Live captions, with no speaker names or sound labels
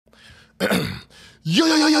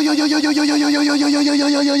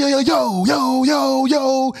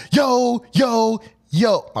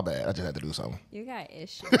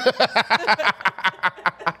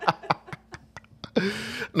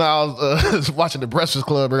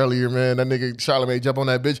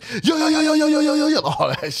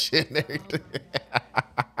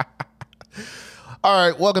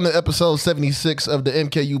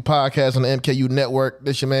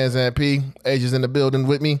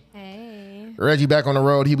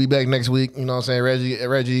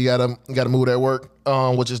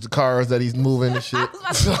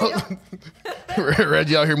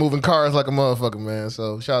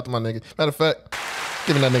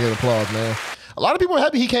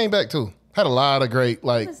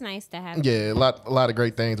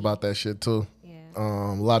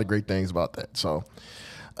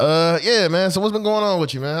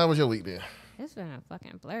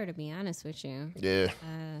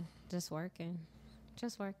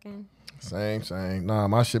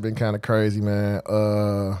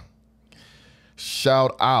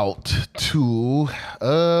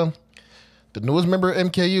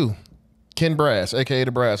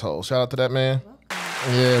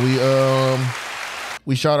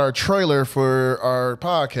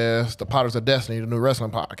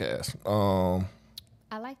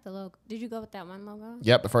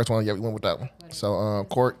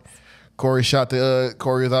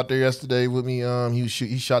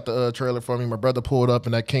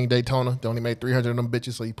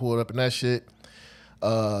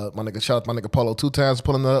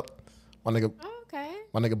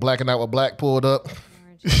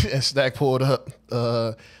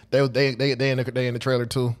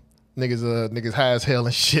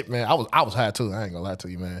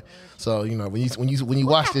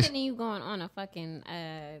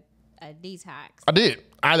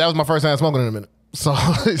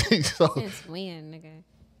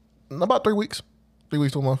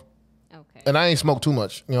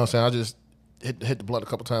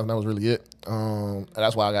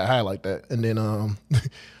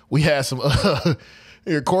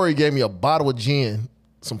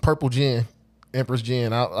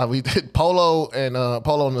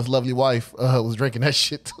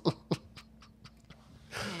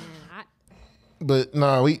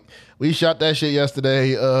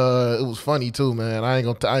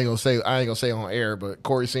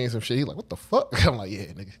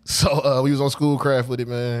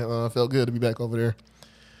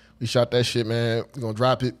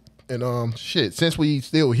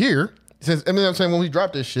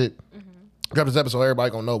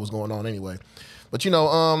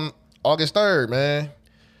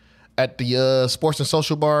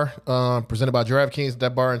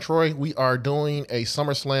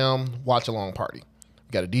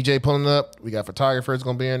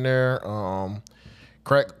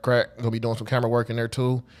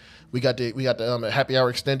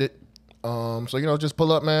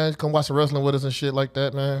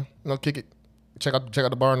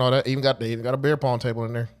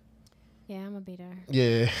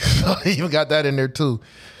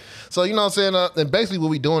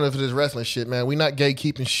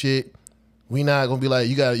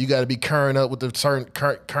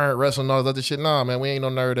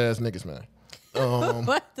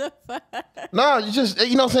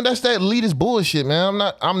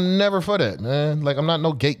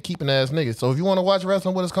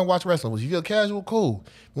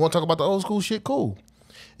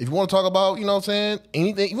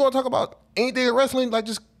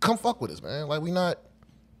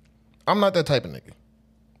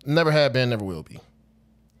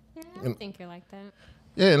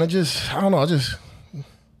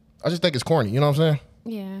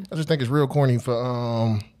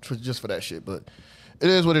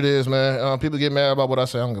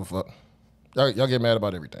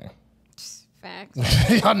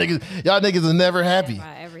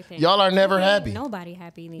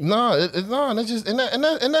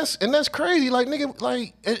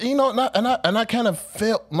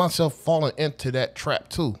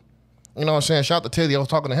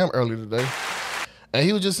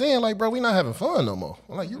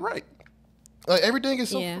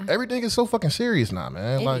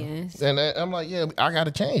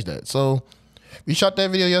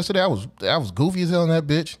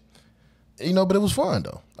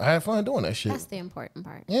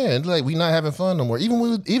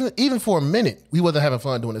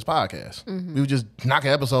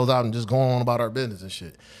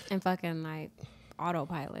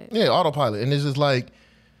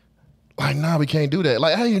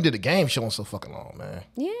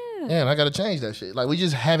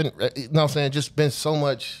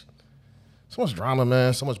So much drama,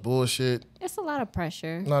 man. So much bullshit. It's a lot of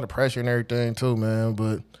pressure. A lot of pressure and everything too, man.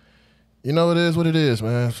 But you know, it is what it is,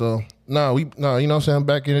 man. So you know what I'm saying? I'm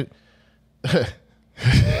back in it.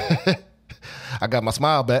 I got my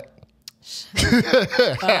smile back.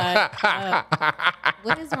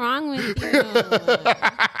 What is wrong with you?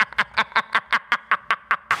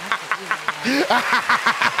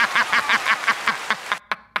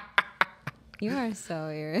 You are so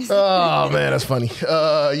irritating. Oh man, that's funny.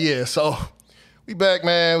 Yeah, so we back,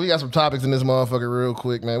 man. We got some topics in this motherfucker real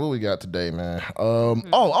quick, man. What we got today, man? Oh,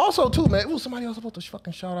 also too, man. It was somebody else supposed to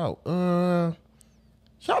fucking shout out.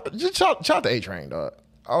 Shout out to A Train, dog.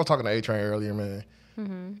 I was talking to A Train earlier, man.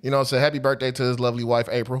 Mm-hmm. You know what I'm saying? Happy birthday to his lovely wife,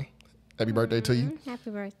 April. Happy birthday to you. Happy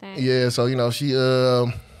birthday. Yeah, so you know, she you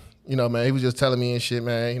know, man, he was just telling me and shit,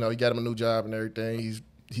 man. You know, he got him a new job and everything.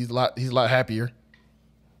 He's a lot happier.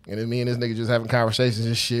 And then me and this nigga just having conversations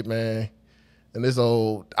and shit, man. And this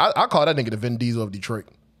old, I call that nigga the Vin Diesel of Detroit.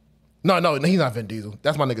 No, he's not Vin Diesel.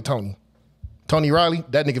 That's my nigga Tony. Tony Riley,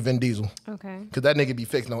 that nigga Vin Diesel. Okay. Because that nigga be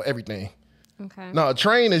fixing on everything. Okay. No, a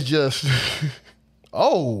train is just,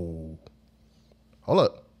 oh. Hold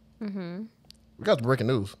up. Mm-hmm. We got some breaking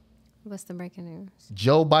news. What's the breaking news?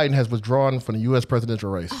 Joe Biden has withdrawn from the U.S. presidential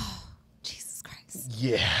race. Oh, Jesus Christ.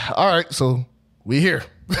 Yeah. All right, so we here.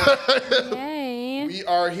 Yay. We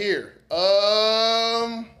are here.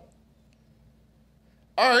 All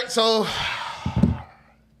right, so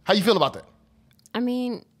how you feel about that? I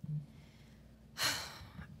mean,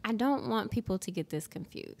 I don't want people to get this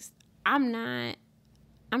confused. I'm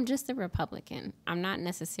just a Republican. I'm not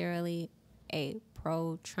necessarily a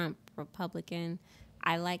pro-Trump Republican.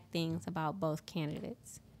 I like things about both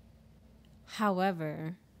candidates.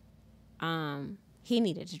 However, he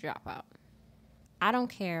needed to drop out. I don't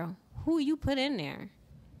care who you put in there,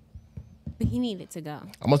 but he needed to go.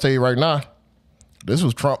 I'm gonna tell you right now, this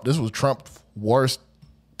was Trump's worst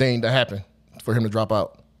thing to happen for him to drop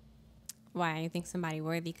out. Why? You think somebody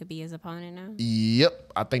worthy could be his opponent now?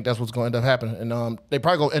 Yep, I think that's what's gonna end up happening, and they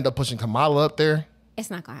probably gonna end up pushing Kamala up there.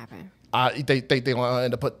 It's not gonna happen. They gonna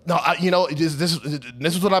end up this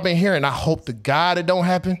is what I've been hearing. I hope to God it don't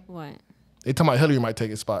happen. What? They talking about Hillary might take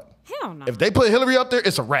his spot. Hell no. If they put Hillary up there,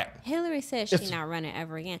 it's a wrap. Hillary says she's not running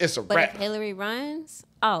ever again. It's a but wrap. If Hillary runs,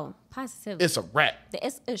 positively. It's a wrap.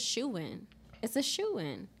 It's a shoo-in. It's a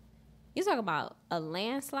shoo-in. You talk about a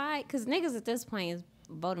landslide? Because niggas at this point is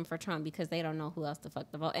voting for Trump because they don't know who else the fuck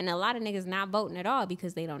to vote. And a lot of niggas not voting at all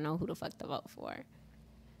because they don't know who the fuck to vote for.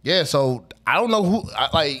 Yeah, so I don't know who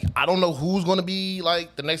I don't know who's gonna be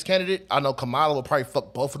like the next candidate. I know Kamala will probably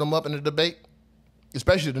fuck both of them up in the debate,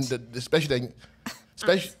 especially I'm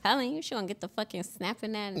telling you, she gonna get the fucking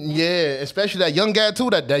snapping at. Yeah, especially that young guy too.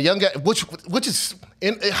 That young guy, which is,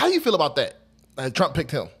 how do you feel about that? Trump picked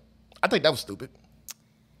him. I think that was stupid.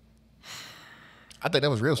 I think that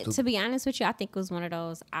was real stupid. To be honest with you, I think it was one of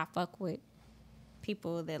those I fuck with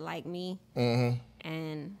people that like me,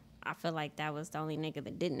 and I feel like that was the only nigga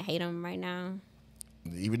that didn't hate him right now.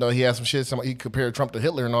 Even though he had some shit, he compared Trump to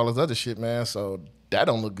Hitler and all this other shit, man. So that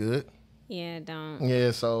don't look good. Yeah, don't.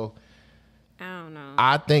 Yeah, so I don't know.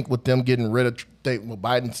 I think with them getting rid of with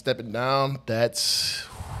Biden stepping down, that's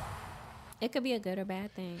it could be a good or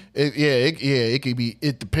bad thing. It could be.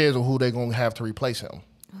 It depends on who they're gonna have to replace him.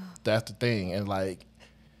 That's the thing, and like,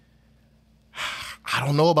 I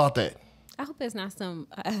don't know about that. I hope it's not some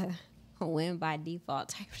win by default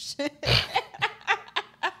type shit.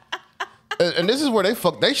 And this is where they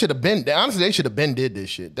should have been. Honestly, they should have been did this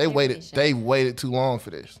shit. They waited too long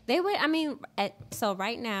for this. I mean, so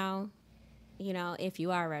right now, you know, if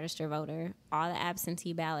you are a registered voter, all the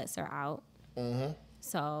absentee ballots are out. Mm-hmm.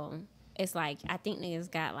 So it's like, I think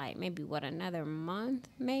niggas got like maybe another month,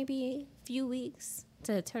 maybe a few weeks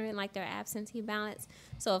to turn in like their absentee ballots.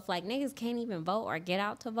 So if like niggas can't even vote or get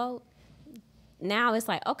out to vote, now it's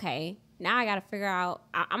like, okay, now I got to figure out,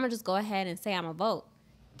 I'm going to just go ahead and say I'm a vote.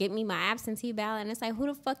 Get me my absentee ballot. And it's like, who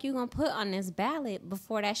the fuck you going to put on this ballot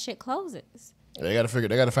before that shit closes? They got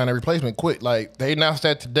to find a replacement quick. Like, they announced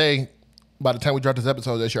that today. By the time we dropped this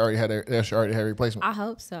episode, they should already have a replacement. I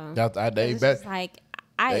hope so.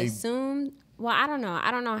 I assumed, well, I don't know. I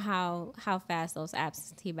don't know how fast those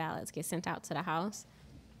absentee ballots get sent out to the House.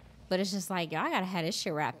 But it's just like, y'all got to have this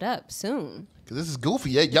shit wrapped up soon. Because this is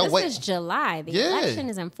goofy. Yeah, this is July. The election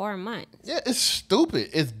is in 4 months. Yeah, it's stupid.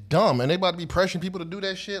 It's dumb. And they about to be pressuring people to do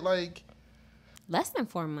that shit like... Less than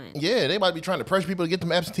 4 months. Yeah, they might be trying to pressure people to get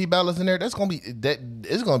them absentee ballots in there. It's gonna be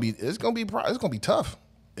tough.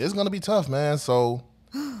 It's gonna be tough, man. So,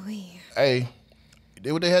 hey, they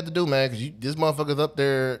did what they had to do, man. Because this motherfucker's up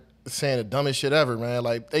there saying the dumbest shit ever, man.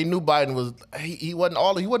 Like they knew Biden was he wasn't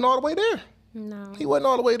all the way there. No. He wasn't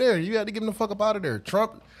all the way there. You had to get him the fuck up out of there.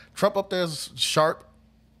 Trump up there's sharp,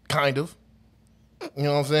 kind of. You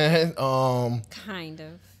know what I'm saying? Kind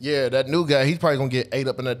of. Yeah, that new guy, he's probably gonna get ate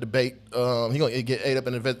up in that debate. He's gonna get ate up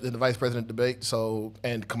in the vice president debate. So,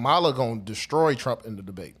 and Kamala gonna destroy Trump in the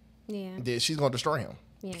debate. Yeah. She's gonna destroy him.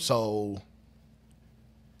 Yeah. So,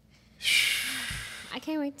 I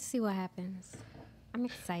can't wait to see what happens. I'm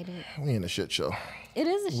excited. We in a shit show. It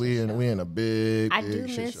is a shit show. We in a big I do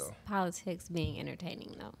shit miss show. politics being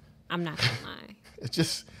entertaining, though. I'm not gonna lie. It's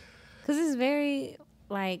just because it's very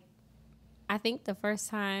like. I think the first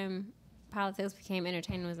time politics became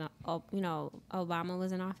entertaining was, Obama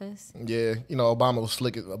was in office. Yeah, Obama was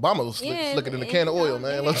slicker. Obama was slicker than a can of oil,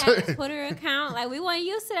 man. Let's say Twitter account, like we weren't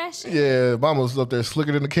used to that shit. Yeah, Obama was up there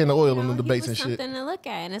slicker than a can of oil in the debates and shit. Something to look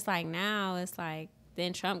at, and it's like now it's like.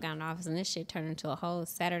 Then Trump got in office, and this shit turned into a whole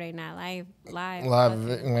Saturday Night Live.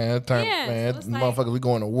 Man. Motherfuckers, we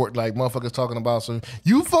going to war. Like motherfuckers talking about some.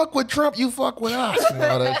 You fuck with Trump, you fuck with us, and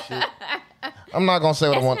all that shit. I'm not gonna say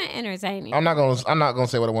what I want. That's not entertaining. I'm not gonna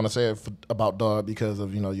say what I want to say about dog because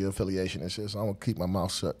of your affiliation and shit. So I'm gonna keep my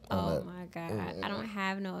mouth shut. On that. My god, I don't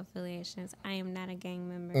have no affiliations. I am not a gang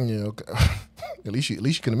member. Yeah, okay. at least you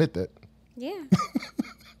can admit that. Yeah,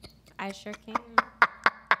 I sure can.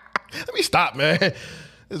 Let me stop, man.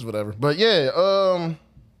 It's whatever. But yeah,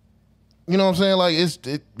 you know what I'm saying? Like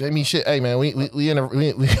shit. Hey man, we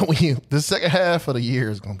the second half of the year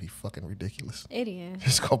is gonna be fucking ridiculous. It is.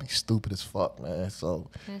 It's gonna be stupid as fuck, man. So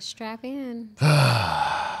let's strap in.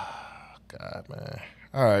 God, man.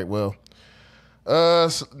 All right, well,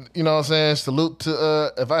 you know what I'm saying? Salute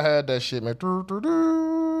to if I had that shit, man.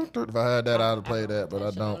 If I had that, I'd have played that, but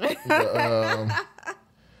I don't.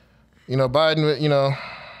 But, Biden,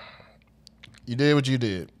 you did what you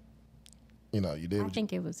did. You did. I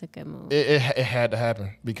think it was a good move. It had to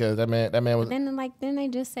happen because that man was. Didn't they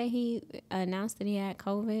just say he announced that he had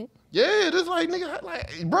COVID? Yeah, it's like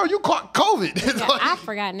nigga, bro, you caught COVID. Yeah, like, I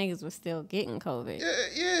forgot niggas was still getting COVID.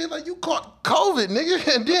 Yeah, like you caught COVID,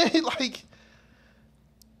 nigga, and then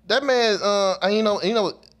that man,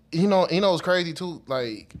 it's crazy too.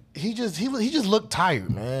 Like he just looked tired,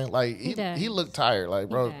 man. Like he looked tired, like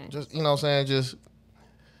bro, just what I'm saying, just.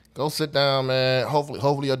 Go sit down, man.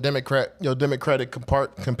 Hopefully your Democratic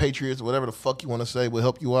compatriots, whatever the fuck you want to say, will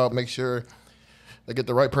help you out. Make sure they get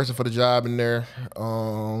the right person for the job in there.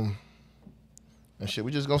 And shit,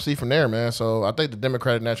 we just gonna see from there, man. So I think the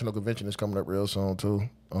Democratic National Convention is coming up real soon too.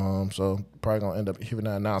 So probably gonna end up hearing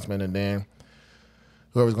that announcement and then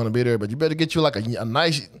whoever's gonna be there. But you better get you like a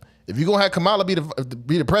nice. If you gonna have Kamala be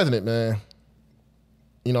the president, man.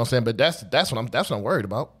 You know what I'm saying? But that's what I'm worried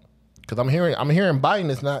about. Because I'm hearing Biden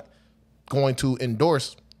is not going to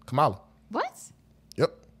endorse Kamala. What?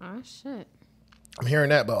 Yep. Oh shit. I'm hearing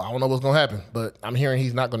that, but I don't know what's gonna happen. But I'm hearing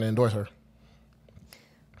he's not gonna endorse her.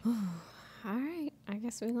 All right. I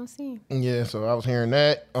guess we're gonna see. Yeah, so I was hearing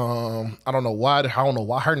that. I don't know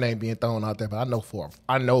why her name being thrown out there, but I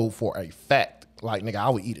know for a fact, like nigga, I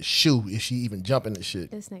would eat a shoe if she even jump in this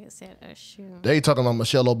shit. This nigga said a shoe. They talking about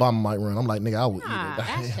Michelle Obama might run. I'm like, nigga, I would eat it.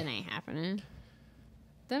 That shit ain't happening.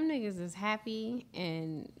 Them niggas is happy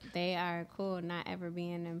and they are cool not ever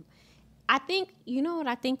being them. I think, what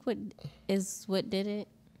I think what did it?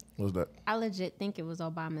 What's that? I legit think it was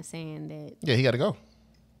Obama saying that. Yeah, he got to go.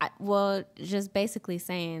 Just basically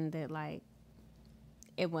saying that, like,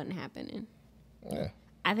 it wasn't happening. Yeah.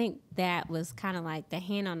 I think that was kind of like the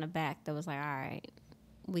hand on the back that was like, all right,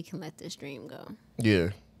 we can let this dream go.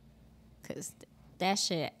 Yeah. Because that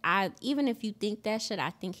shit, even if you think that shit,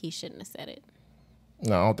 I think he shouldn't have said it.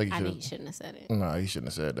 No, I don't think he should. I think he shouldn't have said it. No, he shouldn't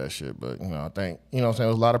have said that shit. But, I think, what I'm saying, there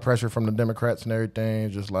was a lot of pressure from the Democrats and everything.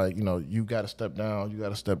 Just like, you got to step down. You got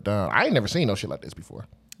to step down. I ain't never seen no shit like this before.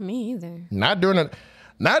 Me either. Not during the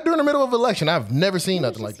middle of an election. I've never seen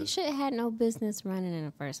nothing like this. He should have had no business running in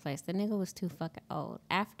the first place. The nigga was too fucking old.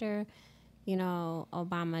 After,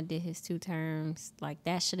 Obama did his 2 terms, like,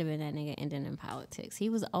 that should have been that nigga ending in politics. He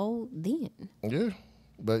was old then. Yeah.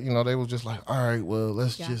 But, they was just like, all right, well,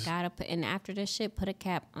 let's just. Gotta put, and after this shit, put a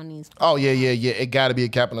cap on these. Oh, yeah. It got to be a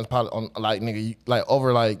cap on this on, like, nigga,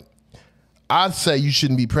 over, like, I'd say you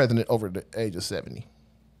shouldn't be president over the age of 70.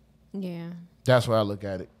 Yeah. That's why I look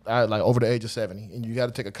at it. Over the age of 70. And you got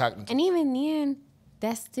to take a cognitive. And even then,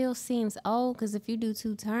 that still seems old because if you do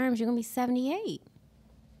 2 terms, you're going to be 78.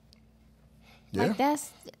 Yeah. Like,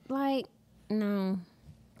 that's, like, no.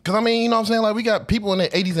 Because, you know what I'm saying? Like, we got people in the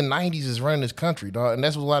 80s and 90s is running this country, dog. And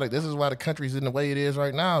this is why the country's in the way it is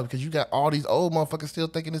right now. Because you got all these old motherfuckers still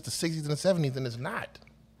thinking it's the 60s and the 70s, and it's not.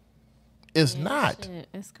 It's not. Shit.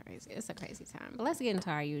 It's crazy. It's a crazy time. But let's get into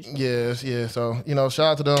our usual. Yes, yeah. So, shout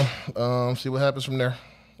out to them. See what happens from there.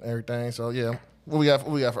 everything. So yeah, what we got?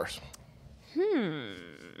 What we got first?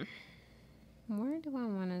 Where do I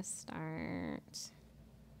want to start?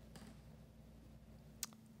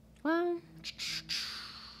 Well,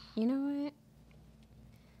 you know what?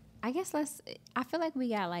 I guess I feel like we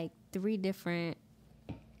got like 2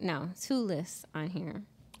 lists on here.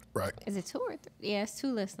 Right. Is it 2 or 3? Yeah, it's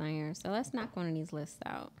 2 lists on here. So let's knock one of these lists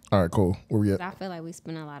out. All right, cool. Where we at? I feel like we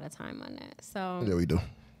spend a lot of time on that. So Yeah, we do.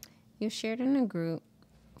 you shared in a group.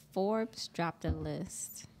 Forbes dropped a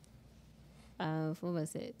list of, what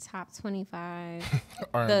was it, top 25,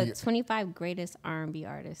 the 25 greatest R&B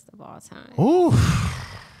artists of all time. Ooh.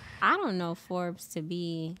 I don't know Forbes to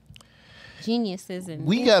be geniuses. And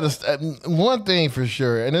we got to, one thing for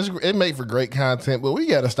sure, and it make for great content, but we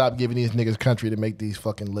got to stop giving these niggas country to make these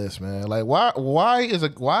fucking lists, man. Like, why is a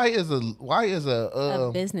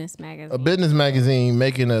business magazine,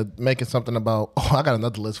 making something about, I got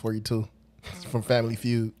another list for you too. It's from Family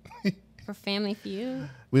Feud. For Family Feud?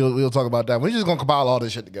 We'll talk about that. We're just going to compile all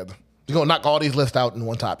this shit together. We're going to knock all these lists out in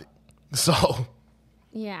one topic. So.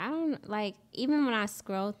 Yeah, I don't, like, even when I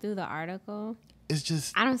scroll through the article, it's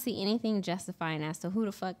just, I don't see anything justifying as to who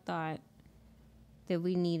the fuck thought that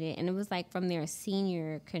we needed. And it was like from their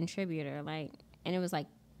senior contributor, like, and it was like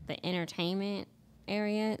the entertainment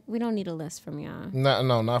area. We don't need a list from y'all.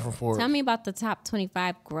 No, not from Forbes. Tell me about the top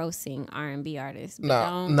 25 grossing R&B artists.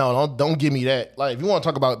 Don't give me that. Like, if you want to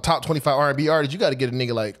talk about top 25 R&B artists, you got to get a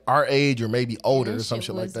nigga like our age or maybe older or some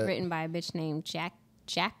shit like that. It was written by a bitch named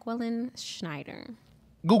Jacqueline Schneider.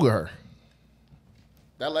 Google her.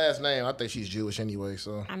 That last name, I think she's Jewish anyway,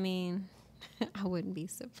 so. I mean, I wouldn't be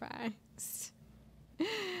surprised.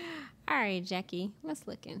 All right, Jackie, let's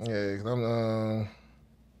look into it. Yeah, I'm,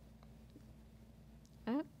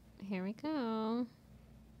 Oh, here we go.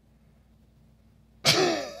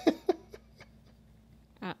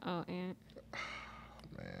 Uh-oh, Ant.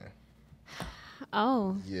 Man.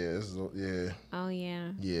 Oh. Yeah, yeah. Oh,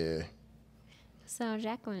 yeah. Yeah. So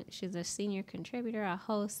Jacqueline, she's a senior contributor, a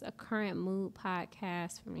host, a current mood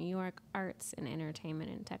podcast from New York, arts and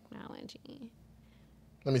entertainment and technology.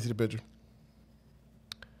 Let me see the picture.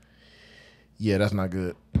 Yeah, that's not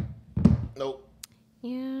good. Nope.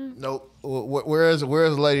 Yeah. Nope. Where's the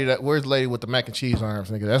lady with the mac and cheese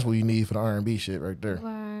arms, nigga? That's what you need for the R&B shit right there. You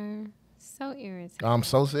are so irritating. I'm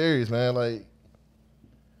so serious, man. Like.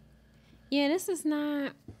 Yeah, this is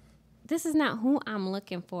not who I'm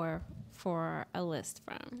looking for a list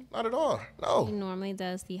from. Not at all. No. He normally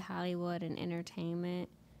does the Hollywood and entertainment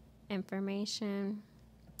information.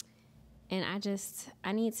 And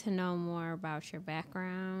I need to know more about your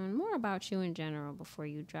background, more about you in general before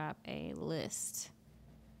you drop a list,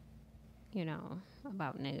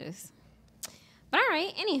 about niggas. But all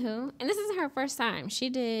right, anywho, and this isn't her first time.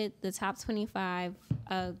 She did the top 25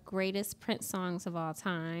 greatest Prince songs of all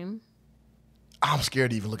time. I'm scared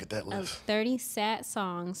to even look at that list. 30 sad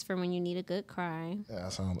songs for when you need a good cry. Yeah, I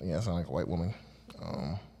sound like a white woman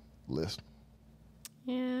list.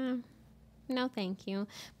 Yeah. No, thank you.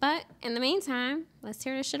 But in the meantime, let's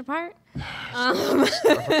tear this shit apart.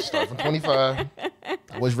 Start from 25.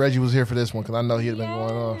 I wish Reggie was here for this one because I know he'd have been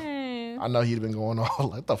going off. I know he'd have been going off.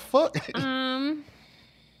 Like, the fuck?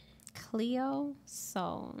 Cleo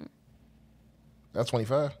Soul. That's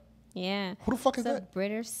 25? Yeah. Who the fuck is that?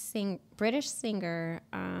 British singer,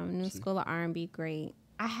 new school of R&B great.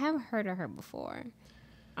 I haven't heard of her before.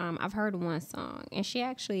 I've heard one song, and she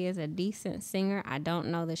actually is a decent singer. I don't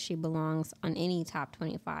know that she belongs on any top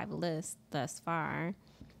 25 list thus far.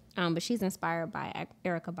 But she's inspired by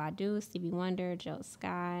Erykah Badu, Stevie Wonder, Jill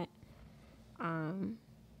Scott.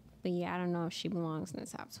 But yeah, I don't know if she belongs in the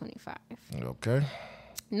top 25. Okay.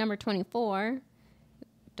 Number 24,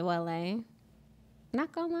 Dwele.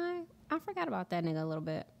 Not gonna lie, I forgot about that nigga a little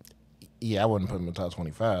bit. Yeah, I wouldn't put him in the top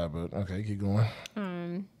 25, but okay, keep going.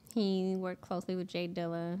 He worked closely with Jay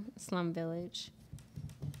Dilla, Slum Village.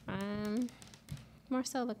 More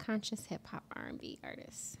so the conscious hip-hop R&B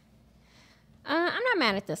artist. I'm not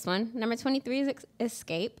mad at this one. Number 23 is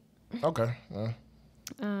Escape. Okay.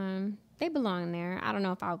 They belong there. I don't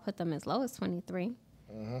know if I would put them as low as 23.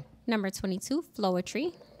 Mm-hmm. Number 22,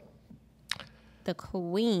 Floetry. The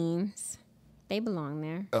Queens. They belong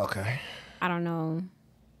there. Okay. I don't know,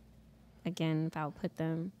 again, if I would put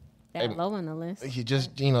them that low on the list. You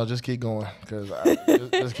just keep going. Just keep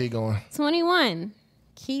going. 21,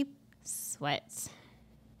 Keith Sweat.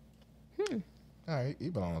 All right, he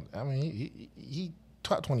belongs. I mean, he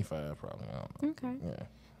top 25 probably. I don't know. Okay. Yeah.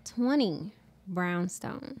 20,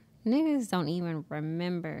 Brownstone. Niggas don't even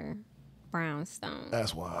remember Brownstone.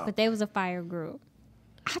 That's wild. But they was a fire group.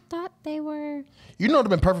 I thought they were. You know,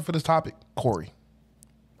 it'd have been perfect for this topic, Corey.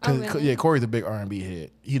 Oh, really? Yeah, Corey's a big R&B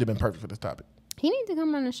head. He'd have been perfect for this topic. He needs to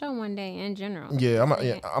come on the show one day in general. Yeah, I'm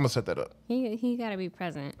gonna set that up. He got to be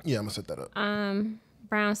present. Yeah, I'm gonna set that up.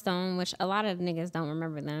 Brownstone, which a lot of niggas don't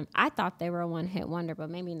remember them. I thought they were a one-hit wonder, but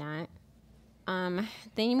maybe not. Then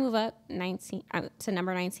you move up to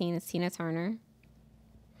number 19 is Tina Turner.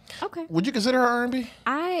 Okay. Would you consider her R&B?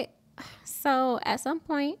 So at some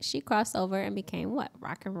point she crossed over and became what?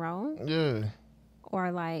 Rock and roll? Yeah.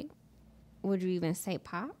 Or like, would you even say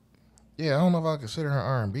pop? Yeah, I don't know if I consider her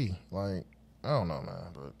R&B. Like, I don't know,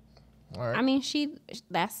 man. But all right. I mean,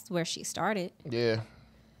 that's where she started. Yeah.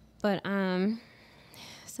 But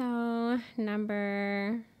so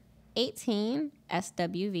number 18,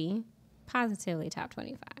 SWV, positively top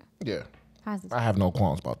 25. Yeah. Positive. I have no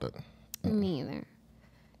qualms about that. Me either.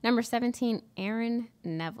 Number 17, Aaron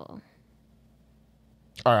Neville.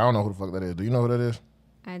 All right, I don't know who the fuck that is. Do you know who that is?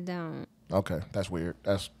 I don't. Okay, that's weird.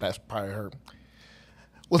 That's probably her.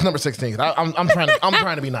 What's number 16? I'm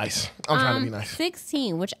trying to be nice. I'm trying to be nice.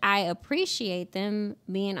 16, which I appreciate them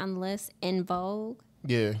being on the list. In Vogue.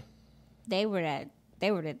 Yeah. They were at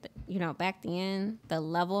back then, the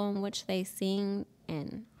level in which they sing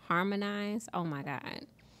and harmonize. Oh my God.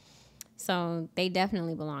 So they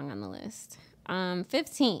definitely belong on the list.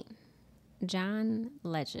 15, John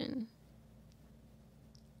Legend.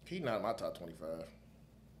 He's not my top 25.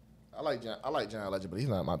 I like John Legend, but he's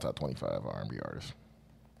not my top 25 R&B artist.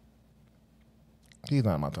 He's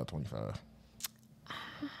not my top 25.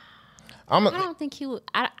 I don't think he would.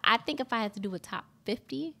 I think if I had to do a top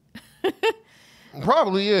 50.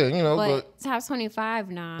 Probably, yeah, but top 25,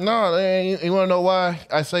 nah. No, you want to know why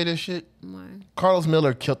I say this shit? Why? Carlos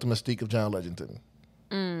Miller killed the mystique of John Legend to me.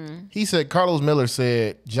 He said, Carlos Miller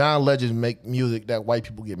said, John Legend make music that white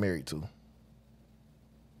people get married to.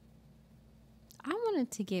 I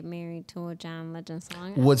wanted to get married to a John Legend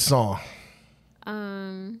song. What song?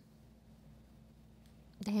 Damn,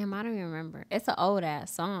 I don't even remember. It's an old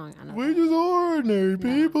ass song. I know. We just ordinary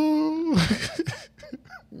people.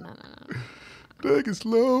 No. Take it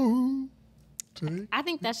slow. I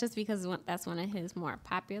think that's just because that's one of his more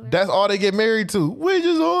popular. That's all they get married to. We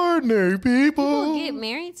just ordinary people. People get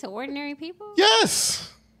married to ordinary people?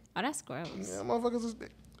 Yes. Oh, that's gross. Yeah, motherfuckers.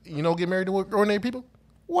 Get married to ordinary people?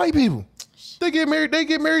 White people. They get married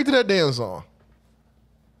to that damn song.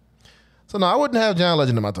 So no, I wouldn't have John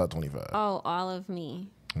Legend in my top 25. Oh, All of Me.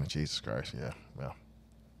 Oh, Jesus Christ, yeah.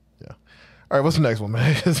 All right, what's the next one,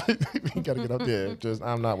 man? We gotta get up there.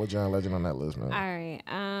 I'm not with John Legend on that list, man. All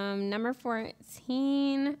right, number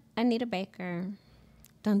 14, Anita Baker.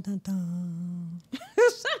 Dun dun dun.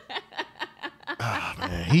 Oh,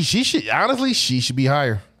 man, she should be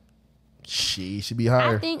higher. She should be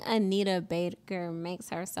higher. I think Anita Baker makes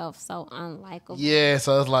herself so unlikable. Yeah,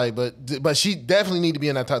 so it's like, but she definitely need to be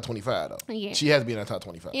in that top 25 though. Yeah. She has to be in that top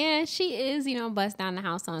 25. Yeah, she is, bust down the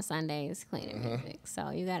house on Sundays cleaning music.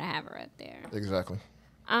 So you gotta have her up there. Exactly.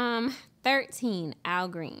 13, Al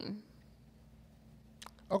Green.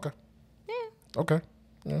 Okay. Yeah. Okay.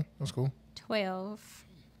 Yeah, that's cool. 12,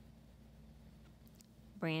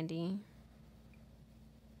 Brandy.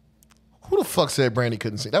 Who the fuck said Brandy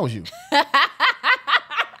couldn't sing? That was you.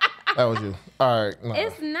 That was you. All right. No.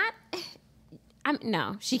 It's not.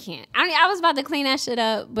 No, she can't. I was about to clean that shit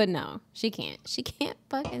up, but no, she can't. She can't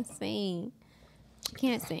fucking sing. She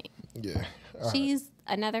can't sing. Yeah. She's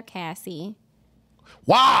another Cassie.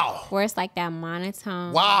 Wow. Where it's like that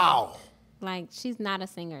monotone. Wow. Like, she's not a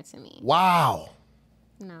singer to me. Wow.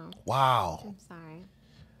 No. Wow. I'm sorry.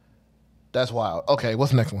 That's wild. Okay,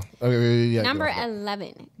 what's the next one? Number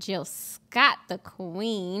 11, Jill Scott, the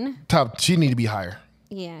queen. She need to be higher.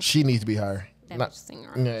 Yeah. She needs to be higher. That bitch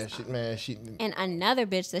singer. Yeah, she. And another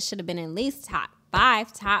bitch that should have been at least top five,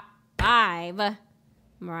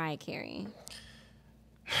 Mariah Carey.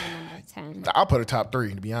 Number 10. I'll put her top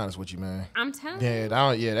 3, to be honest with you, man. I'm telling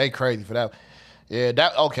you. They crazy for that. Yeah,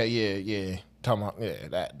 that, okay, yeah. Talking about,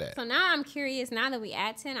 that. So now I'm curious, now that we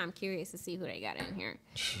add 10, I'm curious to see who they got in here.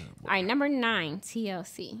 All right, number 9,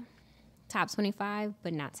 TLC. Top 25,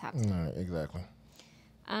 but not top 10. Right, exactly.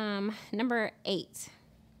 Number 8,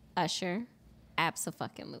 Usher.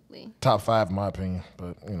 Absolutely. Top 5 in my opinion,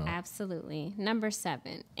 but Absolutely. Number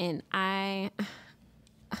 7, and I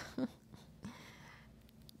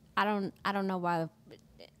don't know why.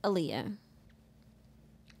 Aaliyah.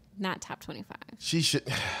 Not top 25. She should.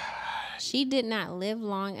 She did not live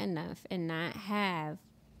long enough and not have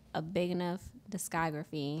a big enough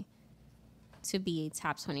discography to be a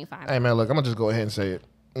top 25. Hey, man, look, I'm going to just go ahead and say it.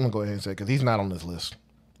 I'm going to go ahead and say it because he's not on this list.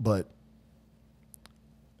 But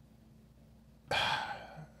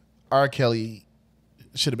R. Kelly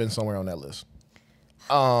should have been somewhere on that list.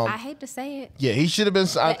 I hate to say it. Yeah, he should have been.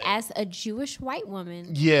 But as a Jewish white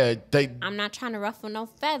woman, yeah, I'm not trying to ruffle no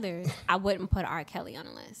feathers. I wouldn't put R. Kelly on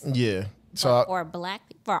the list. Yeah, so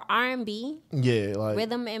for R&B, yeah, like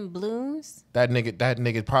rhythm and blues, that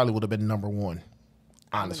nigga probably would have been number one.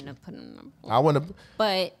 Honestly, I wouldn't have put him number one. I wouldn't have.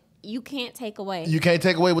 But you can't take away. You can't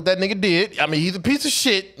take away what that nigga did. I mean, he's a piece of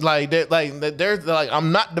shit. Like that. Like there's like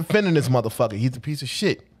I'm not defending this motherfucker. He's a piece of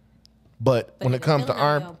shit. But when it comes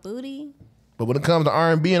to booty. But when it comes to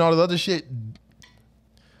R&B and all this other shit,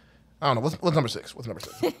 I don't know. What's number 6? What's number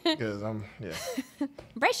 6? Because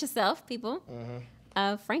Brace yourself, people.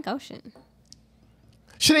 Frank Ocean.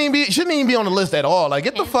 Shouldn't even be on the list at all. Like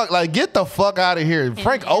get the fuck out of here.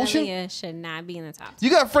 Frank Ocean Aaliyah should not be in the top 10.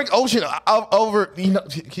 You got Frank Ocean over. You know,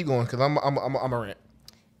 keep going because I'm a rant.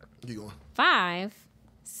 Keep going. 5,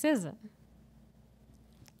 SZA.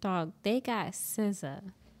 Dog, they got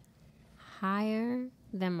SZA higher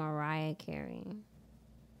than Mariah Carey.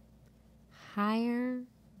 Higher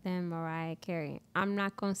than Mariah Carey. I'm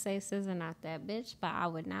not gonna say SZA not that bitch, but I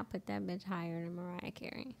would not put that bitch higher than Mariah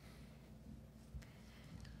Carey.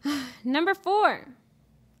 Number 4,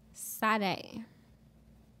 Sade.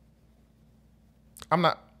 I'm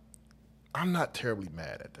not terribly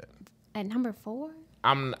mad at that. At number 4?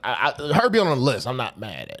 Her being on the list, I'm not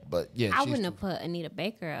mad at, but yeah. I wouldn't have put Anita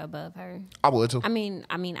Baker above her. I would too. I mean,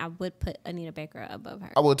 I would put Anita Baker above her.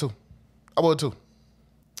 I would too.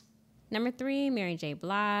 Number 3, Mary J.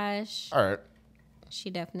 Blige. All right. She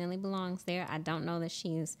definitely belongs there. I don't know that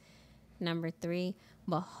she's number 3,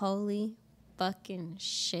 but holy fucking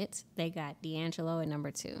shit, they got D'Angelo at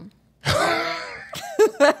number 2. You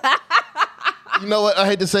know what? I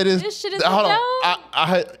hate to say this. This shit is Hold on. dope.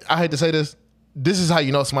 I hate to say this. This is how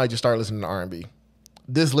you know somebody just started listening to R&B.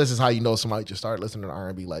 This list is how you know somebody just started listening to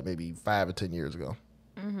R&B like maybe 5 or 10 years ago.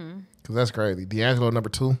 Because that's crazy. D'Angelo number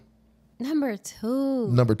 2. Number 2.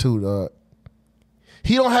 Number 2, dog.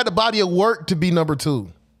 He don't have the body of work to be number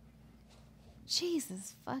 2.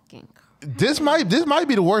 Jesus fucking Christ. This might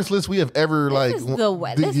be the worst list we have ever This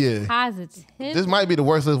is positive. This might be the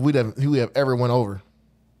worst list we have ever went over.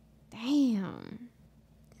 Damn.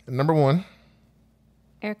 Number 1,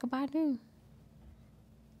 Erykah Badu.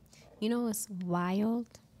 You know what's wild?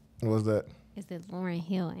 what was that? Is that Lauryn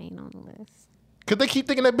Hill ain't on the list. Cause they keep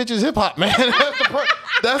thinking that bitch is hip hop, man.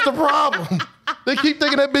 That's the problem. They keep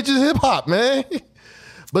thinking that bitch is hip hop, man.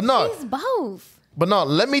 But no, She's both. But no,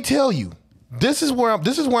 let me tell you, this is where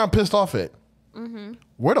I'm pissed off at.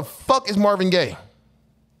 Where the fuck is Marvin Gaye?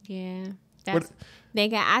 Yeah,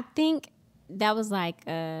 I think that was like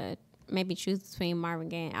maybe choose between Marvin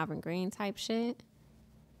Gaye and Alvin Green type shit.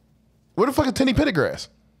 Where the fuck is Tenny Pendergrass?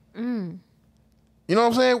 You know what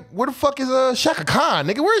I'm saying? Where the fuck is Shaka Khan,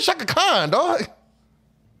 nigga? Where is Shaka Khan, dog?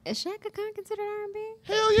 Is Shaka Khan considered R&B?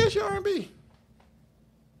 Hell yeah, she R&B.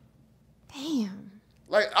 Damn.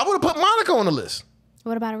 Like I would have put Monica on the list.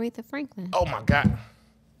 What about Aretha Franklin? Oh my god.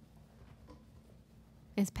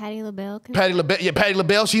 Is Patti LaBelle Patti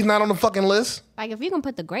LaBelle, she's not on the fucking list. Like, if you can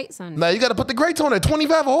put the greats on there. Now you got to put the greats on there.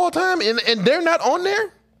 25 of all time, and they're not on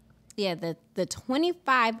there. Yeah, the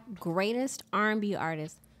 25 greatest R&B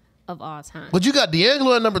artists of all time. But you got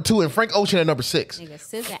D'Angelo at number 2 and Frank Ocean at number 6. Nigga,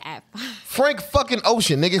 SZA at 5. Frank fucking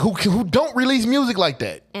Ocean, nigga, who don't release music like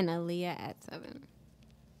that. And Aaliyah at 7.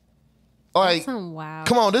 Like, wow.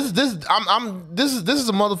 Come on, this is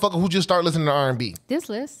a motherfucker who just started listening to R&B. This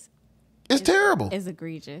list is terrible. It's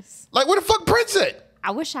egregious. Like, where the fuck Prince at?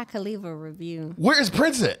 I wish I could leave a review. Where is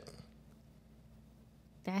Prince at?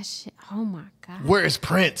 That shit. Oh my god. Where is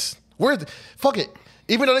Prince? Fuck it.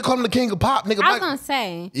 Even though they call him the king of pop, nigga. I was gonna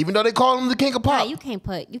say. Even though they call him the king of pop, you can't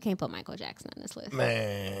put Michael Jackson on this list.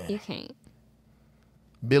 Man, you can't.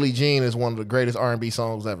 Billie Jean is one of the greatest R&B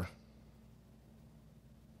songs ever.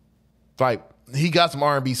 Like, he got some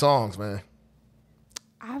R&B songs, man.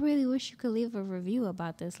 I really wish you could leave a review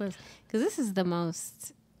about this list, because this is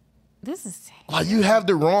like, you have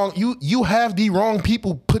the wrong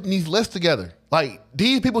people putting these lists together. Like,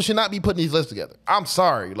 these people should not be putting these lists together. I'm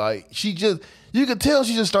sorry. Like, you could tell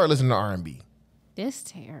she just started listening to R&B. This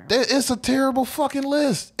terrible. It's a terrible fucking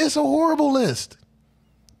list. It's a horrible list.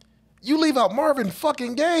 You leave out Marvin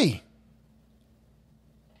fucking Gaye.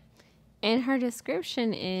 And her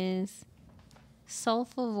description is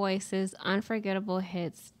soulful voices, unforgettable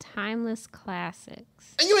hits, timeless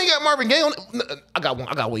classics. And you ain't got Marvin Gaye on it. I got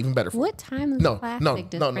one even better for you. What timeless classic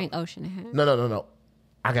does Frank Ocean have? No.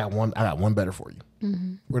 I got one better for you.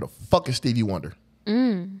 Where the fuck is Stevie Wonder?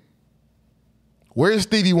 Where is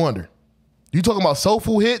Stevie Wonder? You talking about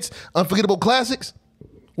soulful hits, unforgettable classics?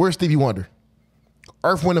 Where's Stevie Wonder?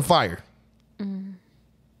 Earth, Wind, and Fire. And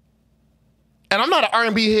I'm not an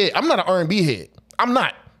R&B head. I'm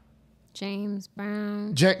not. James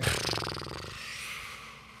Brown.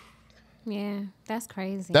 Yeah, that's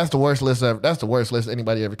crazy. That's the worst list ever. That's the worst list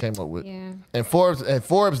anybody ever came up with. Yeah. And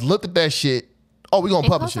Forbes looked at that shit. Oh, we gonna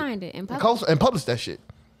publish co-signed it. And publish that shit.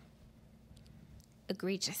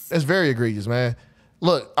 Egregious. It's very egregious, man.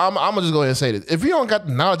 Look, I'm gonna just go ahead and say this. If you don't got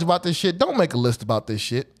the knowledge about this shit, don't make a list about this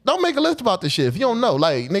shit. Don't make a list about this shit if you don't know.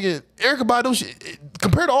 Like, nigga, Erykah Badu shit,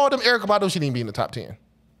 compared to all them, Erykah Badu shouldn't even be in the top 10.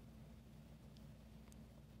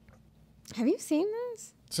 Have you seen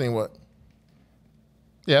this? Seen what?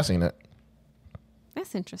 Yeah, I seen that.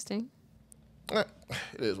 That's interesting. It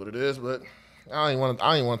is what it is, but I ain't want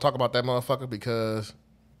to talk about that motherfucker because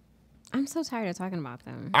I'm so tired of talking about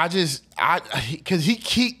them. I just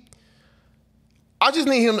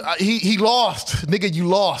need him. He lost, nigga. You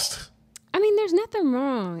lost. I mean, there's nothing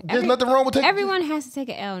wrong. There's nothing wrong with taking. Everyone has to take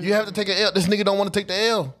an L. You have to take an L. This nigga don't want to take the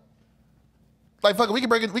L. Like, fuck it, we can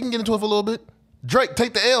break it. We can get into it for a little bit. Drake,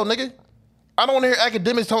 take the L, nigga. I don't want to hear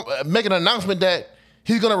academics make an announcement that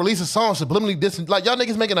he's gonna release a song subliminally dissing. Like, y'all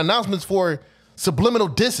niggas making announcements for subliminal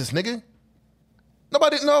disses, nigga.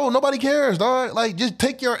 Nobody cares, dog. Like, just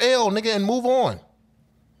take your L, nigga, and move on.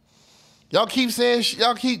 Y'all keep saying,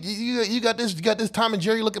 you got this Tom and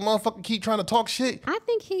Jerry looking motherfucker keep trying to talk shit. I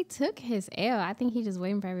think he took his L. I think he just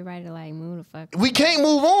waiting for everybody to like move the fuck. We can't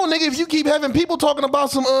move on, nigga, if you keep having people talking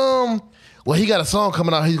about some, well, he got a song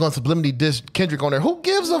coming out, he's gonna subliminally diss Kendrick on there. Who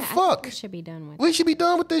gives a fuck? We should be done with We should be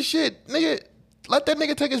done with this shit, nigga. Let that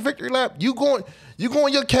nigga take his victory lap. You go in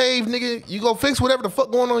your cave, nigga. You go fix whatever the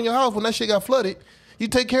fuck going on in your house when that shit got flooded. You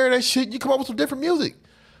take care of that shit. You come up with some different music.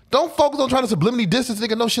 Don't focus on trying to subliminally distance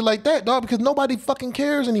nigga, no shit like that, dog, because nobody fucking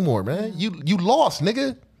cares anymore, man. You lost,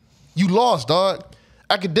 nigga. You lost, dog.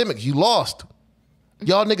 Academics, you lost.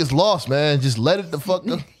 Y'all niggas lost, man. Just let it the fuck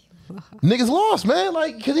go. Niggas lost, man.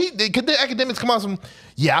 Like, could the academics come out some,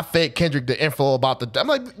 yeah, I fed Kendrick the info about the, I'm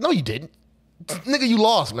like, no, you didn't. Nigga, you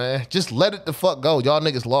lost, man. Just let it the fuck go. Y'all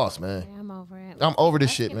niggas lost, man. Yeah, I'm over it. I'm over this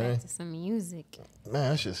Let's shit, get man. back to some music.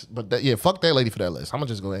 Man, that's just, but that, yeah, fuck that lady for that list. I'm gonna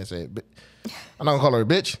just go ahead and say it. I'm not gonna call her a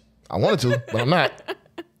bitch. I wanted to, but I'm not.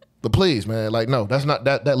 But please, man, like, no, that's not,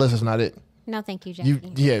 that list is not it. No, thank you,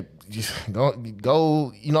 Jackie. Just go,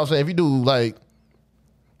 you know what I'm saying? If you do, like,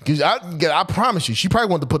 cause I promise you, she probably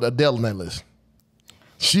wanted to put Adele on that list.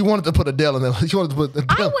 She wanted to put Adele in that list. She wanted to put Adele.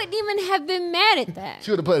 I wouldn't even have been mad at that.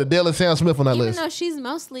 She would have put Adele and Sam Smith on that list. Even though she's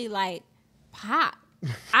mostly like pop.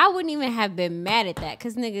 I wouldn't even have been mad at that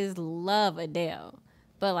because niggas love Adele.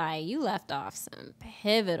 But like, you left off some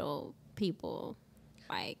pivotal people.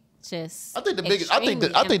 Like, just I think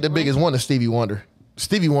the biggest one is Stevie Wonder.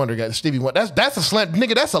 Stevie Wonder. That's a slam,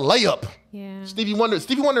 nigga. That's a layup. Yeah. Stevie Wonder,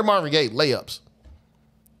 and Marvin Gaye, layups.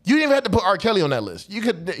 You didn't even have to put R. Kelly on that list. He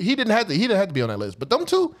didn't have to be on that list. But them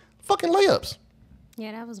two, fucking layups.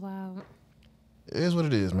 Yeah, that was wild. It is what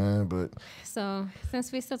it is, man. But so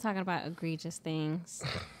since we're still talking about egregious things,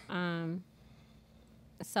 so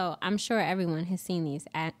I'm sure everyone has seen these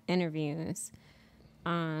interviews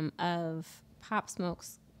of Pop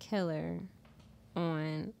Smoke's killer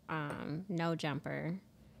on No Jumper,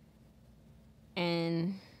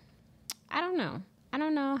 and I don't know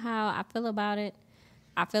how I feel about it.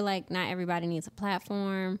 I feel like not everybody needs a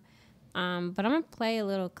platform, but I'm gonna play a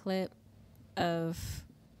little clip of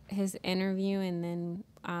his interview, and then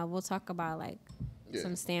we'll talk about like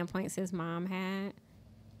some standpoints his mom had.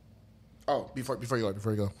 Oh, before you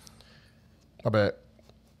go, my bad.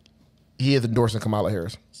 He is endorsing Kamala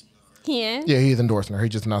Harris. Yeah. Yeah, he is endorsing her. He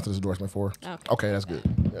just announced his endorsement for her. Okay, that's good.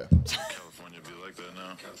 Yeah. California be like that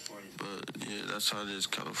now. But yeah, that's how it is,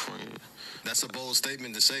 California. That's a bold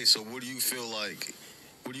statement to say. So what do you feel like?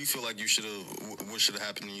 What do you feel like you should have? What should have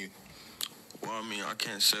happened to you? Well, I mean, I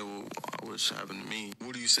can't say what wish happened to me.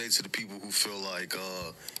 What do you say to the people who feel like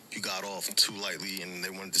you got off too lightly and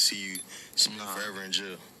they wanted to see you spend forever in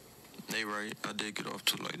jail? They right. I did get off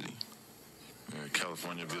too lightly. Yeah,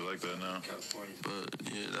 California be like that now.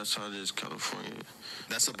 But yeah, that's how it is, California.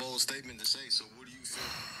 That's a bold statement to say. So what do you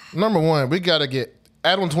feel? Number one, we gotta get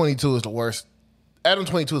Adam 22 is the worst. Adam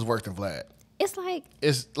 22 is worse than Vlad.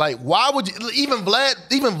 It's like why would you even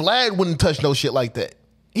Vlad wouldn't touch no shit like that.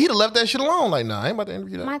 He'd have left that shit alone. Like, nah, I ain't about to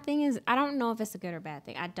interview that. My thing is, I don't know if it's a good or bad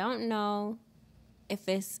thing. I don't know if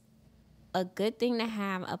it's a good thing to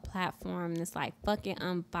have a platform that's like fucking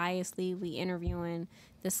unbiasedly we interviewing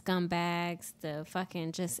the scumbags, the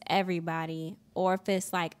fucking just everybody, or if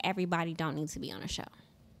it's like everybody don't need to be on a show.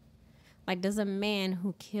 Like, does a man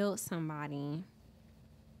who killed somebody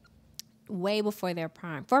way before their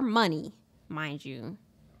prime, for money, mind you,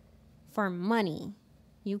 for money,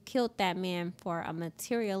 you killed that man for a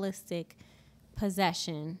materialistic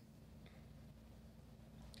possession.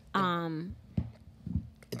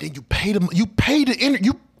 then you paid him. You paid this And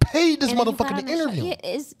then you motherfucker put to on the show. interview. Yeah,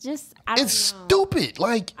 it's just I don't It's know. stupid.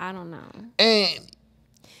 Like, I don't know. and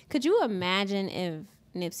Could you imagine if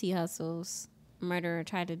Nipsey Hussle's murderer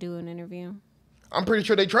tried to do an interview? I'm pretty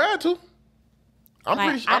sure they tried to. I'm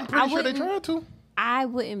Like, pretty sure they wouldn't- tried to. I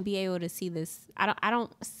wouldn't be able to see this. I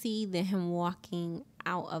don't see him walking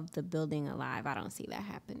out of the building alive. I don't see that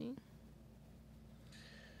happening.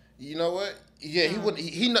 You know what? Yeah, he would.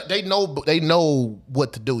 They know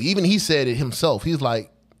what to do. Even he said it himself. He's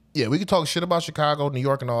like, yeah, we can talk shit about Chicago, New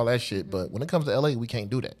York, and all that shit, but when it comes to LA, we can't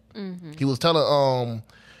do that. He was telling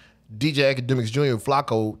DJ Academics Jr.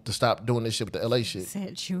 Flacco to stop doing this shit with the LA shit.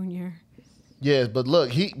 Said Junior. Yes, but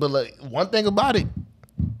look, one thing about it,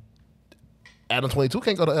 Adam 22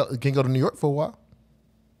 can't go to New York for a while.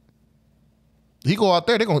 He go out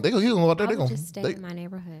there, he gonna go out there. I would just stay in my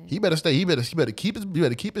neighborhood. He better stay. He better keep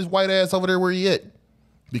his white ass over there where he at,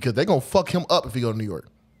 because they gonna fuck him up if he go to New York.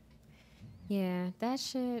 Yeah, that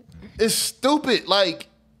shit. It's stupid. Like,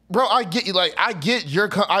 bro, I get you. Like, I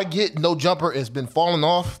get No Jumper has been falling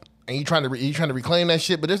off, and you trying to reclaim that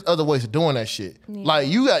shit. But there's other ways of doing that shit. Yeah. Like,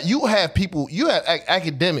 you have people, you have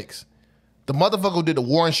academics. The motherfucker who did the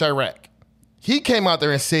war in Chirac, he came out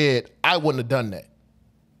there and said, I wouldn't have done that.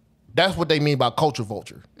 That's what they mean by culture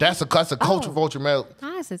vulture. That's a culture vulture, man.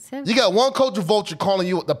 Positive. You got one culture vulture calling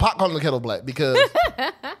you the pot calling the kettle black, because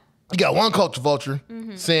you got one culture vulture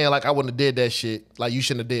saying like, I wouldn't have did that shit. Like, you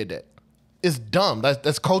shouldn't have did that. It's dumb.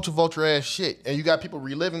 That's culture vulture ass shit. And you got people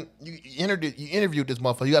reliving. You interviewed this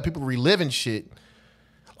motherfucker. You got people reliving shit.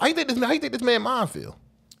 How you think this man mind feel?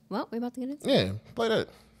 Well, we're about to get into it. Yeah, play that.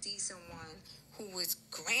 See someone who was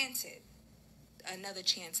granted another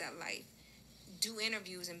chance at life do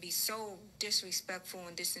interviews and be so disrespectful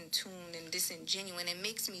and disintuned and disingenuous. It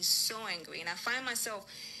makes me so angry. And I find myself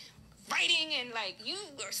writing and like, you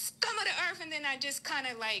are scum of the earth. And then I just kind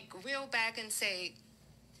of like reel back and say,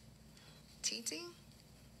 TT,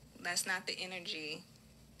 that's not the energy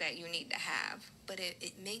that you need to have. But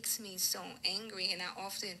it makes me so angry, and I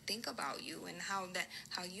often think about you and how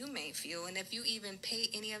you may feel, and if you even pay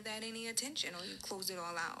any of that any attention, or you close it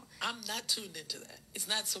all out. I'm not tuned into that. It's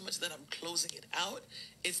not so much that I'm closing it out,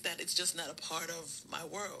 it's that it's just not a part of my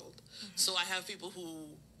world. So I have people who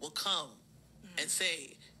will come and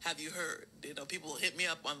say, have you heard? You know, people hit me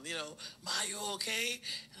up on, Ma, you okay?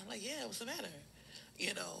 And I'm like, yeah, what's the matter?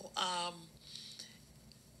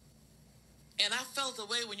 And I felt the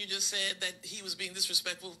way when you just said that he was being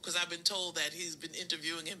disrespectful, because I've been told that he's been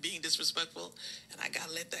interviewing and being disrespectful, and I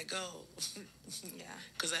gotta let that go. Yeah.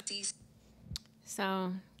 Because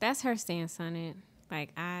So that's her stance on it.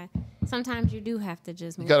 Like, sometimes you do have to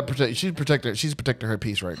just. You gotta protect. She's protecting her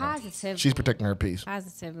peace right now. Positively. She's protecting her peace.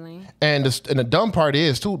 Positively. And the dumb part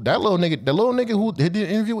is too, the little nigga who did the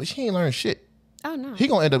interview with, he ain't learned shit. Oh no. He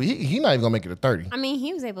gonna end up. He not even gonna make it to 30. I mean,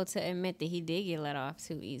 he was able to admit that he did get let off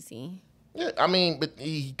too easy. Yeah, I mean, but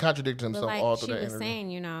he contradicted But himself like all she through that was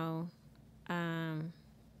interview. saying,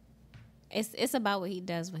 it's about what he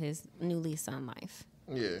does with his new lease on life.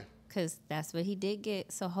 Yeah. Because that's what he did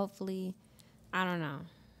get. So hopefully, I don't know,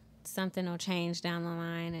 something will change down the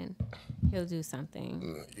line and he'll do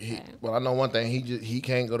something. Well, I know one thing. He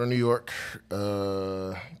can't go to New York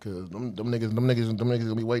because them niggas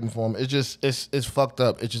gonna be waiting for him. It's fucked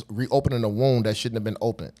up. It's just reopening a wound that shouldn't have been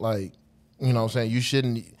opened. Like, you know what I'm saying? You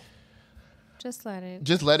shouldn't. Just let it.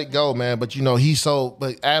 Just let it go, man. But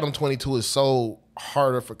but Adam 22 is so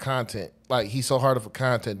harder for content. Like, he's so harder for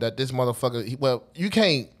content that this motherfucker. You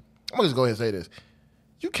can't. I'm gonna just go ahead and say this.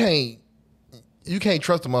 You can't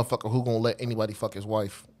trust a motherfucker who gonna let anybody fuck his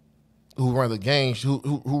wife. Who run the game?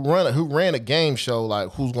 Who ran a game show like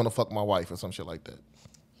who's gonna fuck my wife or some shit like that.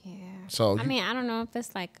 Yeah. So I mean, I don't know if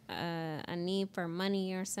it's like a need for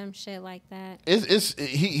money or some shit like that.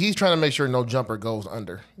 He's trying to make sure No Jumper goes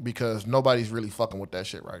under, because nobody's really fucking with that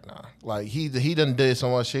shit right now. Like, he done did so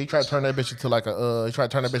much shit. He tried to turn that bitch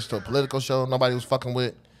into a political show nobody was fucking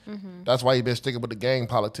with. Mm-hmm. That's why he been sticking with the gang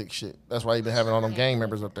politics shit. That's why he been having all them gang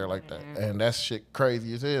members up there like that. And that shit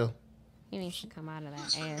crazy as hell. He needs to come out of that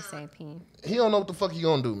ASAP. He don't know what the fuck he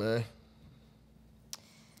gonna do, man.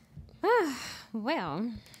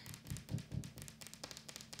 Well.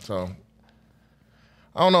 So,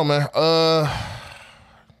 I don't know, man.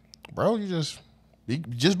 Bro, you just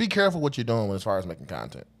be careful what you're doing as far as making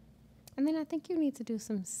content. And then I think you need to do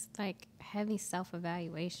some like heavy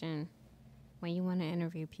self-evaluation when you want to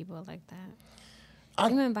interview people like that.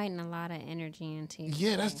 You're inviting a lot of energy into you.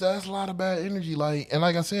 Yeah, that's a lot of bad energy. Like, and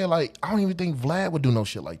like I said, like, I don't even think Vlad would do no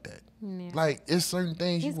shit like that. Yeah. Like, it's certain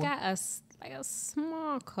things He's got a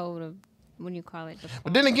small code of, what do you call it?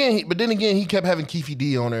 But then again, he kept having Keefy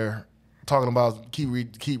D on there talking about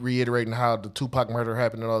keep reiterating how the Tupac murder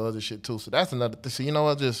happened and all the other shit too. So that's another. So you know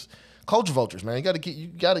what? Just culture vultures, man. You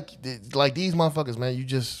gotta like these motherfuckers, man. You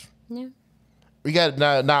just We got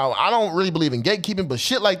now. I don't really believe in gatekeeping, but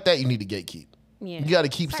shit like that, you need to gatekeep. Yeah, you got to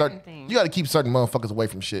keep certain motherfuckers away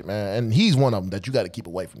from shit, man. And he's one of them that you got to keep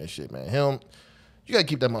away from this shit, man. You got to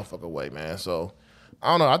keep that motherfucker away, man. So I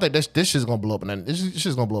don't know. I think this shit's gonna blow up, and this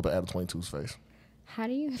shit's gonna blow up in Adam 22's face. How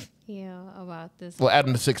do you feel about this? Well,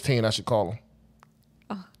 Adam the 16, I should call him.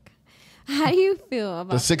 Oh, how do you feel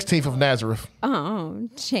about the 16th of Nazareth?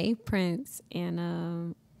 Jay Prince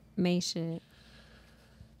and May shit.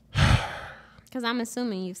 Because I'm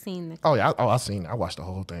assuming you've seen the. Oh yeah, I seen. I watched the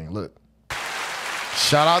whole thing. Look.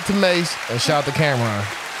 Shout out to Mace and shout out to Cameron.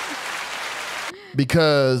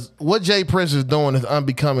 Because what Jay Prince is doing is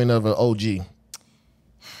unbecoming of an OG.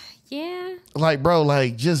 Yeah. Like, bro,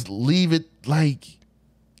 like, just leave it. Like,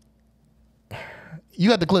 you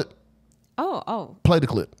got the clip. Oh. Play the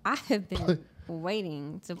clip. I have been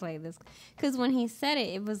waiting to play this. Because when he said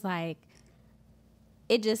it, it was like,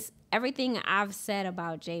 everything I've said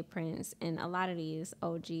about Jay Prince and a lot of these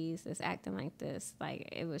OGs that's acting like this, like,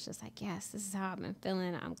 it was just like, yes, this is how I've been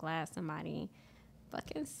feeling. I'm glad somebody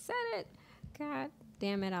fucking said it. God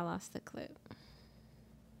damn it, I lost the clip.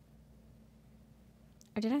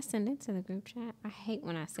 Or did I send it to the group chat? I hate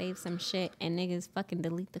when I save some shit and niggas fucking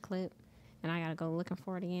delete the clip and I gotta go looking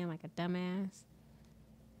for it again like a dumbass.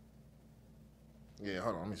 Yeah,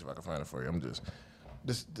 hold on. Let me see if I can find it for you. I'm just...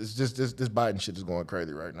 This Biden shit is going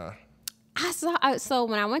crazy right now. So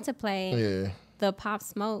when I went to play the Pop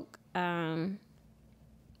Smoke clip,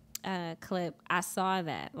 I saw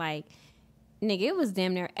that. Like, nigga, it was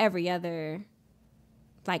damn near every other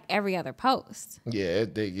post. Yeah,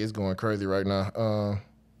 it's going crazy right now.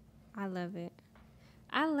 I love it.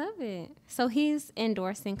 So he's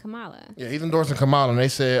endorsing Kamala. Yeah, he's endorsing Kamala, and they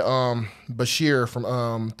said Bashir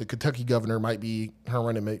from the Kentucky governor might be her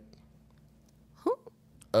running mate.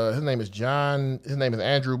 His name is John. His name is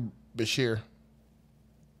Andrew Bashir.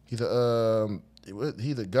 He's a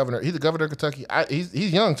governor. He's the governor of Kentucky.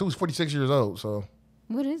 He's young too. He's 46 years old. So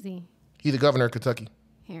what is he? He's the governor of Kentucky.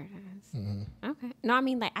 Here it is. Mm-hmm. Okay. No, I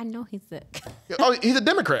mean, like, I know he's the. Oh, he's a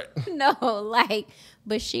Democrat. No, like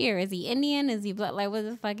Bashir. Is he Indian? Is he black? Like, what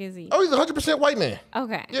the fuck is he? Oh, he's 100% white man.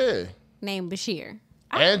 Okay. Yeah. Named Bashir.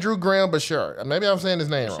 Andrew Graham Bashir. Maybe I'm saying his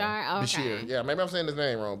name wrong. Okay. Bashir. Yeah, maybe I'm saying his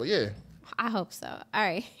name wrong, but yeah. I hope so. All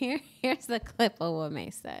right, here's the clip of what May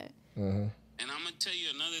said. Mm-hmm. And I'm going to tell you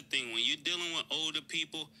another thing. When you're dealing with older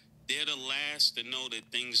people, they're the last to know that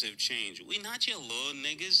things have changed. We not your little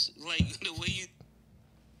niggas. Like, the way you...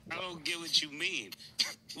 I don't get what you mean.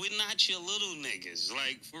 We're not your little niggas.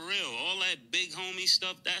 Like, for real. All that big homie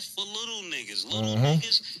stuff, that's for little niggas. Little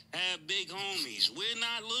niggas have big homies. We're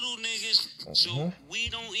not little niggas, so we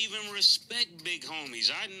don't even respect big homies.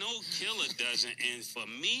 I know Killer doesn't, and for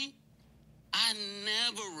me... I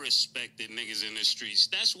never respected niggas in the streets.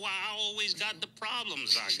 That's why I always got the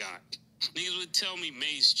problems I got. Niggas would tell me,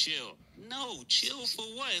 Mace, chill. No, chill for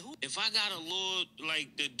what? If I got a lord,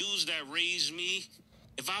 like the dudes that raised me,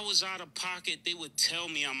 if I was out of pocket, they would tell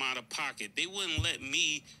me I'm out of pocket. They wouldn't let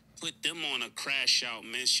me put them on a crash out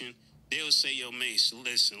mission. They would say, yo, Mace,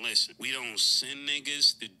 listen. We don't send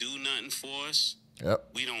niggas to do nothing for us. Yep.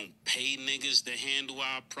 We don't pay niggas to handle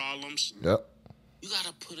our problems. Yep. You got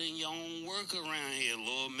to put in your own work around here,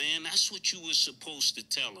 Lord, man. That's what you were supposed to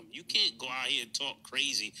tell them. You can't go out here and talk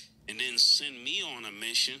crazy and then send me on a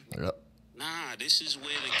mission. Yep. Nah, this is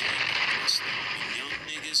where the game is. When young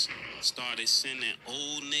niggas started sending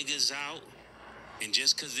old niggas out, and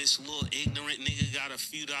just because this little ignorant nigga got a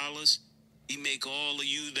few dollars, he make all of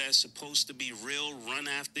you that's supposed to be real run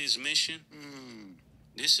after his mission?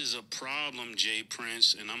 This is a problem, Jay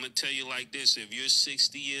Prince, and I'm going to tell you like this. If you're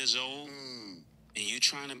 60 years old... and you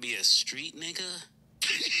trying to be a street nigga,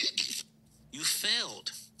 you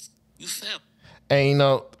failed. You failed. And you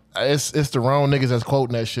know, it's the wrong niggas that's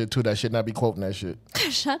quoting that shit too. That should not be quoting that shit.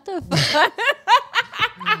 Shut the fuck up.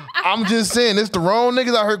 I'm just saying, it's the wrong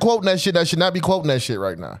niggas out here quoting that shit that should not be quoting that shit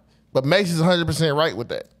right now. But Macy's 100% right with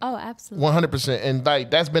that. Oh, absolutely. 100%. And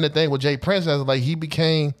like that's been the thing with Jay Prince, as like he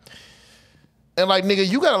became. And like, nigga,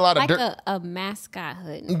 you got a lot of like dirt. a mascot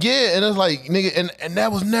hood. Yeah, and it's like, nigga, and that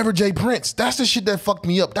was never Jay Prince. That's the shit that fucked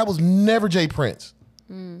me up. That was never Jay Prince.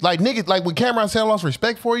 Like, nigga, like when Cameron said I lost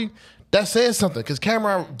respect for you, that says something. Because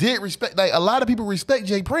Cameron did respect, like, a lot of people respect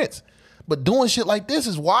Jay Prince. But doing shit like this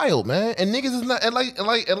is wild, man. And niggas is not, and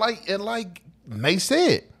like May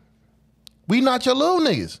said, we not your little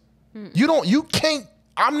niggas. You can't.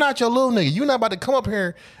 I'm not your little nigga. You're not about to come up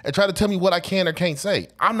here and try to tell me what I can or can't say.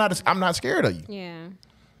 I'm not scared of you. Yeah.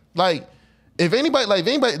 Like, if anybody,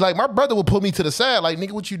 like my brother would pull me to the side, like,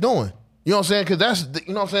 nigga, what you doing? You know what I'm saying? Because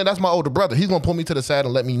you know what I'm saying? That's my older brother. He's gonna pull me to the side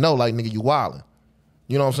and let me know, like, nigga, you wildin'.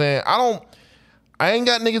 You know what I'm saying? I ain't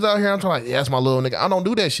got niggas out here. I'm trying like, yeah, that's my little nigga. I don't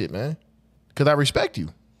do that shit, man. Because I respect you.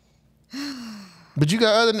 But you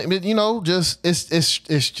got other, you know, just it's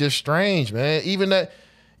just strange, man. Even how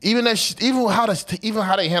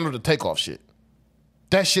they handle the takeoff shit.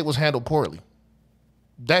 That shit was handled poorly.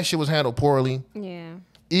 Yeah.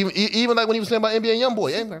 Even like when he was saying about NBA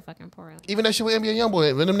YoungBoy. Super fucking poorly. Even that shit with NBA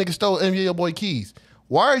YoungBoy, when them niggas stole NBA YoungBoy keys.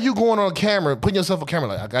 Why are you going on camera, putting yourself on camera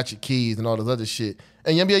like, I got your keys and all this other shit?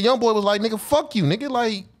 And NBA YoungBoy was like, nigga, fuck you, nigga.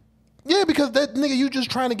 Like, yeah, because that nigga, you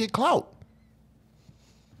just trying to get clout.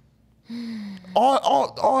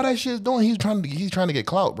 All that shit is doing, he's trying to get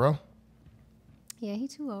clout, bro. Yeah, he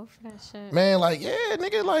too old for that shit. Man, like, yeah,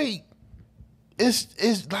 nigga, like, it's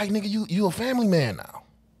like, nigga, you a family man now.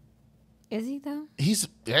 Is he though? He's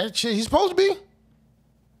supposed to be.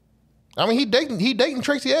 I mean, he dating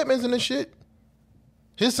Tracy Edmonds and this shit.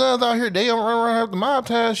 His sons out here, they don't run around the mob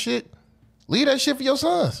ties shit. Leave that shit for your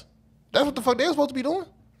sons. That's what the fuck they're supposed to be doing.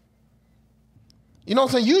 You know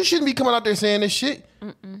what I'm saying? You shouldn't be coming out there saying this shit.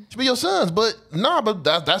 It should be your sons. But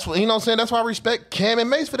that's what, you know what I'm saying? That's why I respect Cam and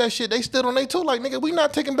Mace for that shit. They stood on they too. Like, nigga, we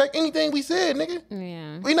not taking back anything we said, nigga.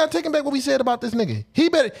 Yeah. We not taking back what we said about this nigga. He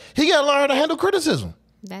gotta learn how to handle criticism.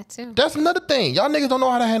 That too. That's another thing. Y'all niggas don't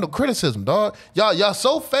know how to handle criticism, dog. Y'all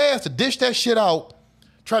so fast to dish that shit out,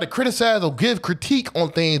 try to criticize or give critique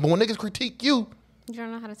on things, but when niggas critique you, you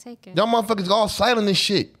don't know how to take it. y'all motherfuckers all silent and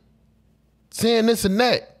shit. Saying this and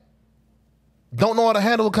that. Don't know how to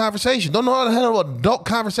handle a conversation. Don't know how to handle an adult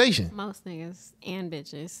conversation. Most niggas and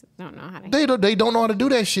bitches don't know how to. They don't know how to do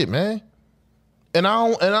that shit, man. And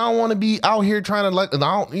I don't want to be out here trying to like, you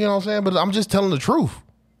know what I'm saying? But I'm just telling the truth.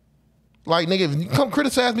 Like, nigga, if you come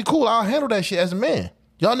criticize me, cool, I'll handle that shit as a man.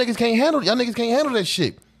 Y'all niggas can't handle that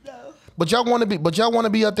shit. No. But y'all want to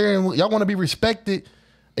be out there and y'all want to be respected.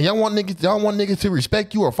 And y'all want niggas to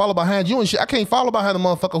respect you or follow behind you and shit. I can't follow behind a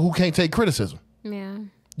motherfucker who can't take criticism. Yeah.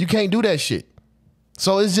 You can't do that shit.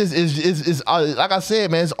 So it's just it's like I said,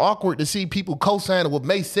 man, it's awkward to see people co-signing what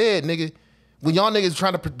May said, nigga. When y'all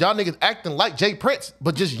niggas acting like Jay Prince,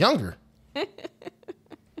 but just younger. You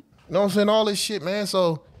know what I'm saying? All this shit, man.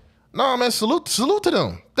 So, no, man, salute to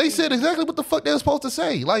them. They said exactly what the fuck they were supposed to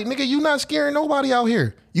say. Like, nigga, you not scaring nobody out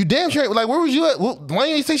here. You damn sure, like, where was you at? Well, why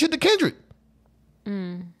you ain't say shit to Kendrick?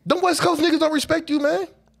 Them West Coast niggas don't respect you, man.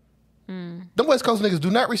 Them West Coast niggas do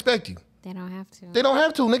not respect you. They don't have to. They don't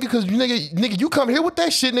have to, nigga, because nigga, you come here with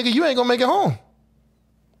that shit, nigga, you ain't gonna make it home.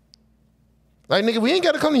 Like, nigga, we ain't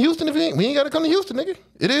gotta come to Houston we ain't gotta come to Houston, nigga.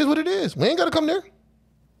 It is what it is. We ain't gotta come there.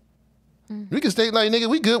 We can stay like, nigga,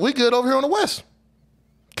 we good over here on the West.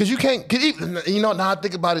 Cause you can't, you know, now I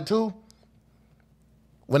think about it too.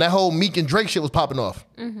 When that whole Meek and Drake shit was popping off,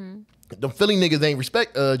 them Philly niggas ain't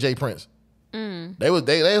respect Jay Prince. They was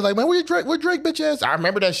like, man, where Drake bitch ass? I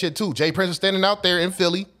remember that shit too. Jay Prince was standing out there in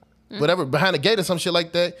Philly, whatever, behind the gate or some shit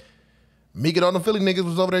like that. Meek and all them Philly niggas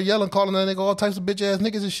was over there yelling, calling that nigga all types of bitch ass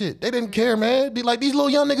niggas and shit. They didn't care, man. Like, these little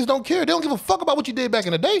young niggas don't care. They don't give a fuck about what you did back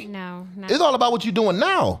in the day. No, it's all about what you doing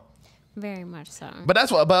now. Very much so. But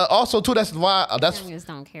also too, that's why niggas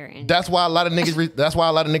don't care. Anymore. That's why a lot of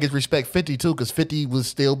niggas respect 50 too, because 50 would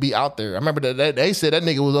still be out there. I remember that they said that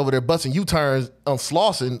nigga was over there busting U-turns on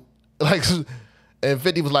Slauson, like, and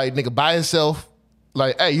 50 was like, nigga, by himself.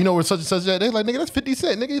 Like, hey, you know where such and such at? They like, nigga, that's 50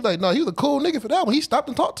 Cent. Nigga, he's like, no, he was a cool nigga for that one. He stopped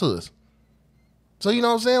and talked to us. So, you know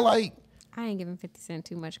what I'm saying? Like, I ain't giving 50 Cent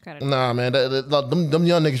too much credit. Nah, man. Them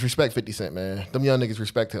young niggas respect 50 Cent, man. Them young niggas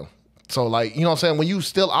respect him. So, like, you know what I'm saying? When you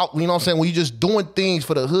still out, you know what I'm saying? When you just doing things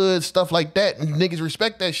for the hood, stuff like that, niggas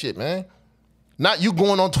respect that shit, man. Not you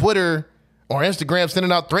going on Twitter or Instagram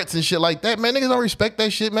sending out threats and shit like that, man. Niggas don't respect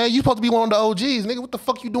that shit, man. You supposed to be one of the OGs, nigga. What the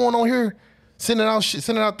fuck you doing on here sending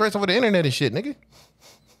out threats over the internet and shit, nigga?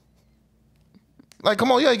 Like,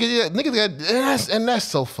 come on, yeah, niggas got, and that's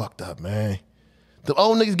so fucked up, man. The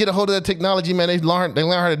old niggas get a hold of that technology, man. They learn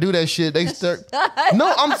how to do that shit. They start.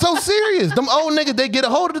 No, I'm so serious. Them old niggas, they get a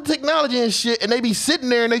hold of the technology and shit, and they be sitting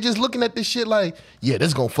there and they just looking at this shit like, yeah,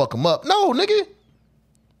 this gonna fuck them up. No, nigga.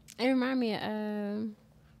 It remind me of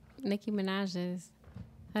Nicki Minaj's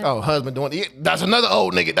husband. Oh, husband doing. That's another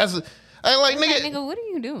old nigga. Nigga, what are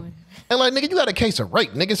you doing? And like, nigga, you got a case of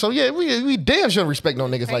rape, nigga. So yeah, we damn sure respect no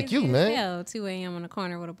niggas like you, man. Hell, 2 a.m. on the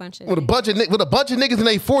corner with a bunch of niggas in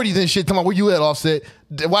their 40s and shit. Talking about where you at, Offset?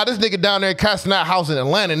 Why this nigga down there casting out house in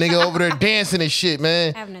Atlanta, nigga over there dancing and shit,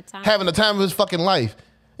 man, having the time of his fucking life.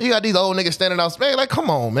 You got these old niggas standing out, man. Like, come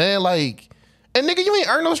on, man. Like, and nigga, you ain't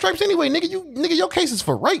earn no stripes anyway, nigga. Your case is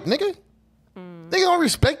for rape, nigga. Nigga don't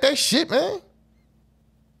respect that shit, man.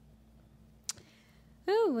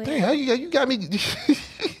 Ooh, Damn, you got me.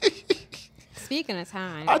 Speaking of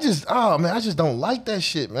time, I just don't like that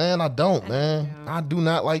shit, man. I don't, man. I do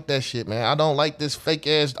not like that shit, man. I don't like this fake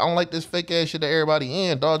ass. I don't like this fake ass shit that everybody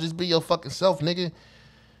in, dog. Just be your fucking self, nigga.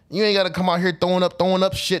 You ain't gotta come out here throwing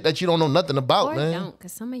up shit that you don't know nothing about, or man. don't,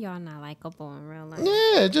 cause some of y'all not likable in real life.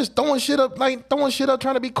 Yeah, just throwing shit up, trying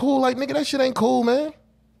to be cool. Like, nigga, that shit ain't cool, man.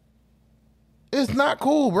 It's not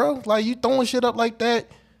cool, bro. Like, you throwing shit up like that,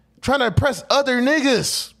 trying to impress other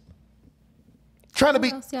niggas. Trying to be.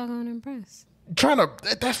 Who else y'all gonna impress? Trying to.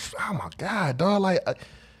 That's oh my god, dog.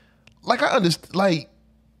 Like I understand.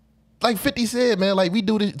 Like 50 said, man. Like we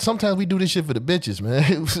do this. Sometimes we do this shit for the bitches,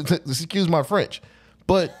 man. Excuse my French,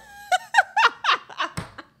 but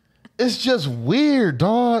it's just weird,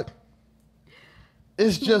 dog.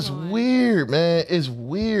 It's just weird, man. It's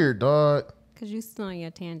weird, dog. Cause you still on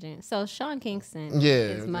your tangent. So Sean Kingston,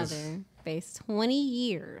 his mother, faced 20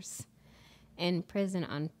 years in prison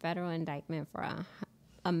on federal indictment for a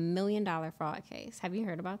 $1 million fraud case. Have you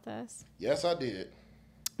heard about this? Yes, I did.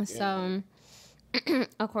 So,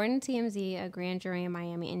 according to TMZ, a grand jury in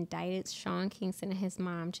Miami indicted Sean Kingston and his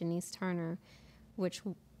mom, Janice Turner,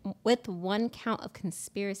 with 1 count of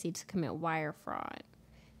conspiracy to commit wire fraud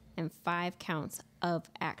and 5 counts of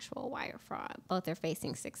actual wire fraud. Both are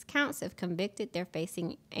facing 6 counts. If convicted, they're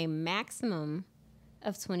facing a maximum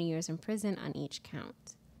of 20 years in prison on each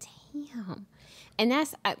count. Damn. And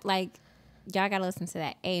that's like, y'all gotta listen to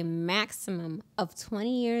that. A maximum of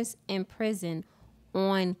 20 years in prison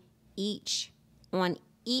on each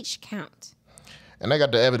count. And they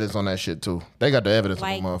got the evidence on that shit too. They got the evidence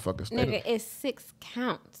Like, on the motherfuckers. Nigga, it's 6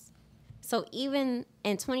 counts. So even,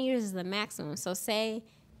 and 20 years is the maximum. So say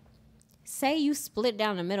you split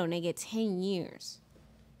down the middle and they get 10 years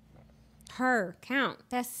per count.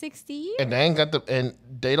 That's 60 years. And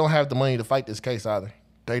they don't have the money to fight this case either.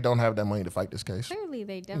 They don't have that money to fight this case. Clearly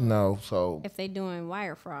they don't. No, so if they doing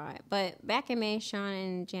wire fraud. But back in May, Sean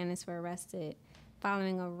and Janice were arrested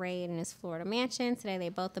following a raid in his Florida mansion. Today they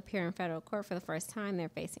both appear in federal court for the first time. They're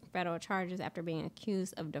facing federal charges after being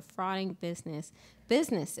accused of defrauding businesses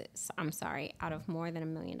out of more than $1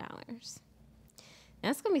 million.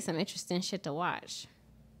 That's gonna be some interesting shit to watch.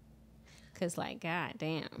 Cause like, god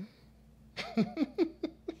damn.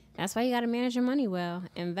 That's why you gotta manage your money well.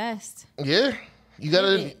 Invest. Yeah. You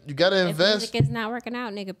gotta invest. If it's not working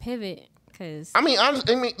out, nigga, pivot. Cause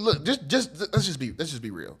look, let's just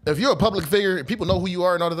be real. If you're a public figure, if people know who you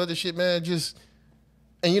are and all this other shit, man,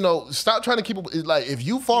 stop trying to keep up. Like, if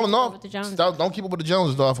you falling off, don't keep up with the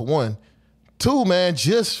Joneses, dog. For one, 2, man,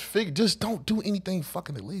 just don't do anything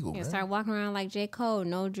fucking illegal. Man. Start walking around like J. Cole,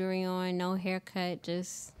 no jewelry on, no haircut,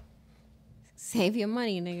 just save your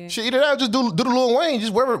money, nigga. Shit, either that or just do the Lil Wayne,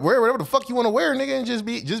 just wear whatever the fuck you want to wear, nigga, and just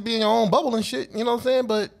be in your own bubble and shit. You know what I'm saying?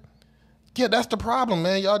 But yeah, that's the problem,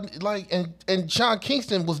 man. Y'all like, and Sean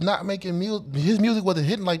Kingston was not making music. His music wasn't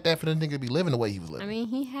hitting like that for the nigga to be living the way he was living. I mean,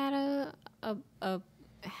 he had a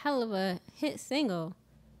hell of a hit single,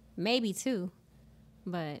 maybe 2,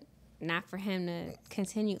 but not for him to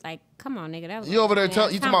continue. Like, come on, nigga. That was you over there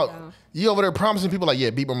you over there promising people like, yeah,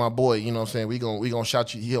 Bieber my boy. You know what I'm saying? We gonna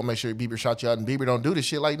shout you. He'll make sure Bieber shout you out, and Bieber don't do this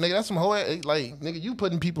shit. Like, nigga, that's some whole like, nigga, you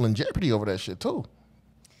putting people in jeopardy over that shit too.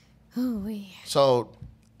 Ooh, so,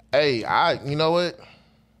 hey, you know what?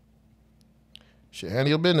 Shit, handle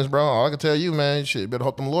your business, bro. All I can tell you, man, shit, better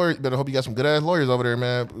hope you got some good ass lawyers over there,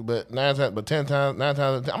 man. But 9 times out of 10, I'm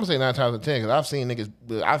gonna say 9 times out of 10 because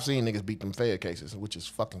I've seen niggas beat them Fed cases, which is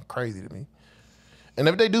fucking crazy to me. And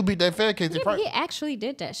if they do beat that Fed case, he actually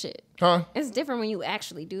did that shit. Huh? It's different when you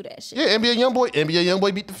actually do that shit. Yeah, NBA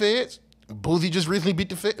Youngboy beat the Feds. Boozy just recently beat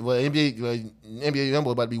the Feds. Well, NBA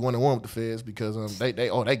Youngboy about to be 1-1 with the Feds because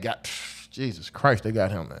they got Jesus Christ, they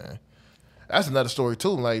got him, man. That's another story too.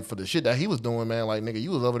 Like, for the shit that he was doing, man. Like, nigga,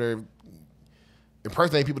 you was over there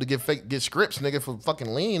impersonating people to get scripts, nigga, for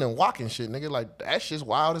fucking lean and walking shit, nigga. Like, that shit's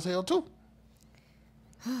wild as hell too.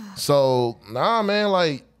 So, nah, man.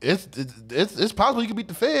 Like, it's possible you could beat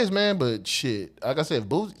the Feds, man. But shit, like I said,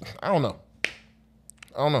 Boozy, I don't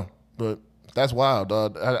know. But that's wild,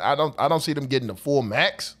 dog. I don't see them getting the full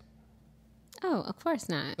max. Oh, of course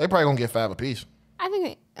not. They probably gonna get 5 apiece. I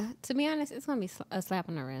think, to be honest, it's going to be a slap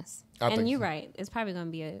on the wrist. And you're right. It's probably going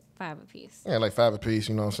to be a 5 apiece. Yeah, like 5 apiece,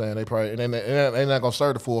 you know what I'm saying? They're not going to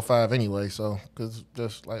serve the full 5 anyway, so, because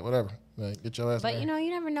just, like, whatever. Like, get your ass But, there. you know,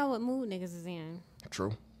 you never know what mood niggas is in.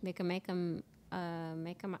 True. They can make them,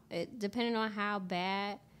 depending on how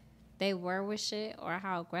bad they were with shit or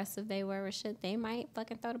how aggressive they were with shit, they might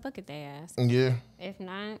fucking throw the book at their ass. Yeah. If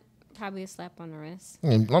not, probably a slap on the wrist. I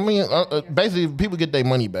mean, basically, if people get their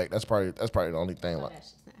money back. That's probably the only thing. Like,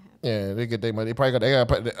 that's just not happening. Yeah, they get their money. They probably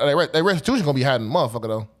their restitution gonna be higher than the motherfucker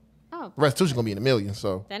though. Oh, Restitution gonna be in the millions.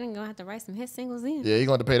 So that nigga gonna have to write some hit singles in. yeah, he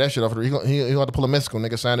gonna have to pay that shit off. He gonna have to pull a Mexico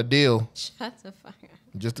nigga, sign a deal Shut the fuck up.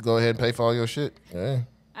 just to go ahead and pay for all your shit. Yeah.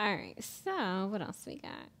 All right, so what else we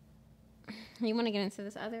got? You want to get into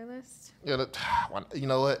this other list? Yeah. You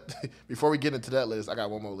know what? Before we get into that list, I got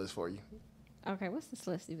one more list for you. Okay, what's this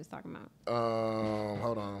list you was talking about?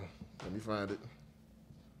 Hold on. Let me find it.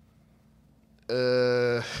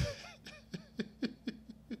 The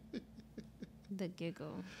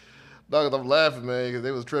giggle. Dog, I'm laughing, man, because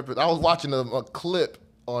they was tripping. I was watching a clip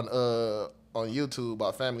on YouTube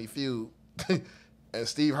about Family Feud, and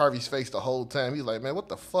Steve Harvey's face the whole time. He's like, man, what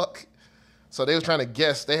the fuck? So they was trying to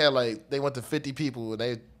guess. They went to 50 people, and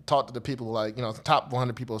they talked to the people, like, you know, the top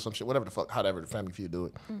 100 people or some shit, whatever the fuck, however the Family Feud do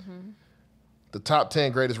it. Mm-hmm. The top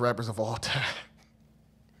 10 greatest rappers of all time.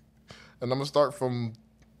 And I'm going to start from,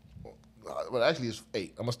 well, actually it's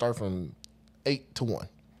 8. I'm going to start from 8 to 1.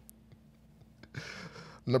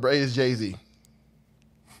 Number 8 is Jay-Z.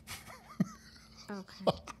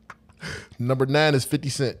 Okay. Number 9 is 50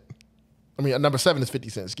 Cent. I mean, number 7 is 50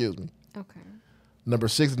 Cent, excuse me. Okay. Number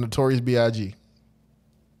 6 is Notorious B.I.G.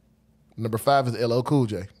 Number 5 is LL Cool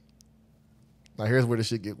J. Now here's where the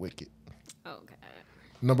shit get wicked. Oh, God.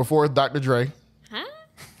 Number 4 is Dr. Dre. Huh?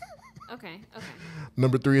 Okay.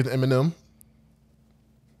 Number 3 is Eminem.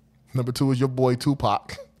 Number 2 is your boy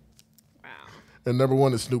Tupac. Wow. And number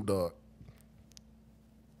 1 is Snoop Dogg.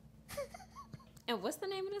 And what's the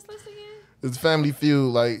name of this list again? It's Family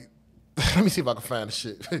Feud. Like, let me see if I can find the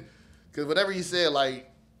shit. Because whatever you said,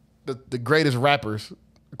 like, the greatest rappers,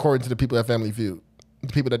 according to the people at Family Feud, the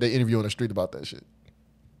people that they interview on the street about that shit.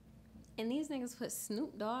 And these niggas put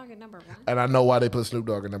Snoop Dogg at number 1. And I know why they put Snoop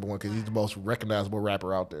Dogg at number 1, because he's the most recognizable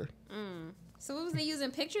rapper out there. So what was they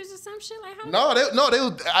using pictures or some shit? Like how?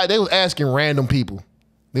 They was asking random people.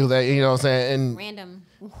 They was, you know what I'm saying, and Random.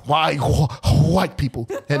 white people,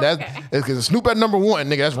 and that's because Snoop at number 1,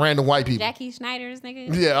 nigga. That's random white people. Jackie Schneider's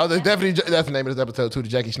nigga. Yeah, definitely. That's the name of this episode too. The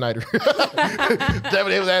Jackie Schneider.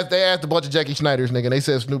 They asked a bunch of Jackie Schneiders, nigga. And they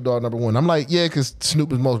said Snoop Dogg number 1. I'm like, yeah, because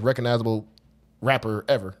Snoop is the most recognizable rapper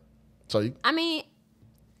ever. So I mean,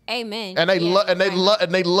 amen. And they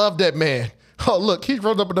love that man. Oh, look, he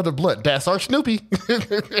rolled up another blunt. That's our Snoopy.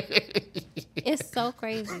 It's so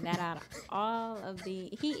crazy that out of all of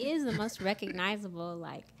he is the most recognizable,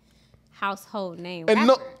 like, household name.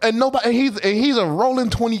 And nobody, he's a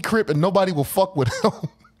rolling 20 Crip, and nobody will fuck with him.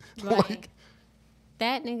 Like,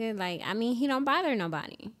 that nigga, like, I mean, he don't bother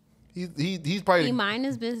nobody. He's probably he mind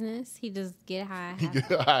his business. He just get high.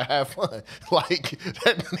 Have fun. Like,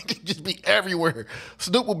 that nigga just be everywhere.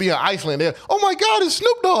 Snoop will be in Iceland. Oh my God, it's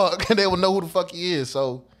Snoop Dogg, and they will know who the fuck he is.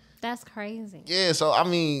 So that's crazy. Yeah. So I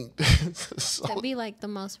mean, to be like the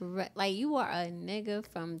most like you are a nigga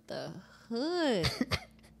from the hood.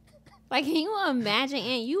 Like, can you imagine?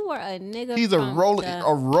 And you were a nigga. He's from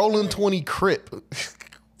a rolling 20 Crip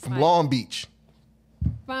from Long Beach.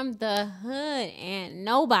 From the hood, and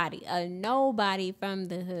nobody from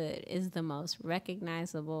the hood is the most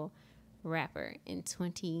recognizable rapper in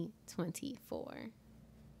 2024.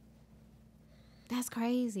 That's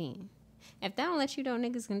crazy. If that don't let you know,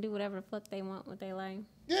 niggas can do whatever the fuck they want, what they like.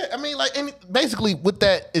 Yeah, I mean, like, basically, with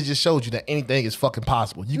that, it just shows you that anything is fucking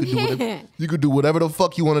possible. You can do whatever the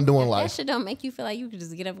fuck you want to do in life. That shit don't make you feel like you could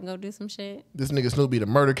just get up and go do some shit. This nigga Snoop be the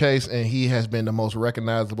murder case, and he has been the most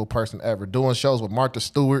recognizable person ever. Doing shows with Martha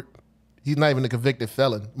Stewart. He's not even a convicted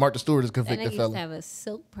felon. Martha Stewart is a convicted felon. Used to have a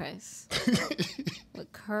silk press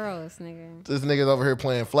with curls, nigga. This nigga's over here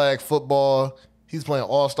playing flag football. He's playing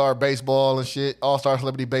all-star baseball and shit. All-star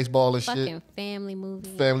celebrity baseball and shit. Fucking family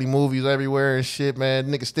movies. Family movies everywhere and shit, man.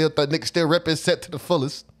 Nigga still rep his set to the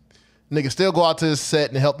fullest. Nigga still go out to his set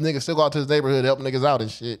and help niggas still go out to his neighborhood and help niggas out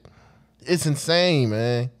and shit. It's insane,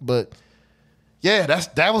 man. But yeah,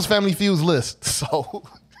 that was Family Feud's list. So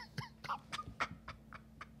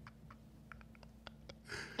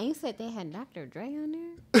and you said they had Dr. Dre on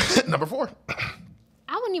there? Number 4.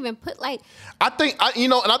 I wouldn't even put like. I think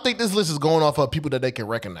this list is going off of people that they can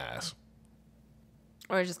recognize,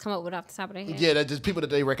 or just come up with off the top of their head. Yeah, that's just people that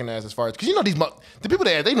they recognize as far as because you know the people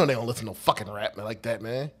they know they don't listen to no fucking rap man, like that,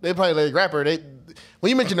 man. They probably like rapper. When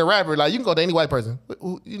you mention a rapper, like you can go to any white person.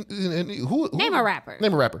 Who name a rapper?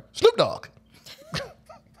 Name a rapper. Snoop Dogg.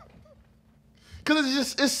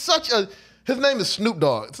 Because his name is Snoop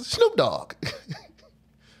Dogg. It's Snoop Dogg.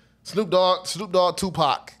 Snoop Dogg,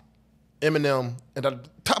 Tupac. Eminem, and the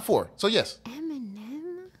top 4. So yes.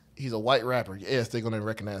 Eminem? He's a white rapper. Yes, they're going to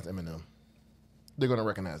recognize Eminem. They're going to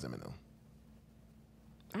recognize Eminem.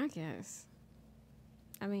 I guess.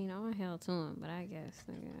 I mean, all hell to him, but I guess,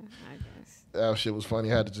 nigga, I guess. That shit was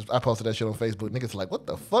funny. I posted that shit on Facebook. Niggas like, what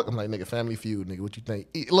the fuck? I'm like, nigga, Family Feud, nigga. What you think?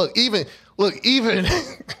 Look, even, because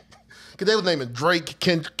they was naming Drake,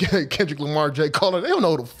 Kendrick Lamar, J. Cole. They don't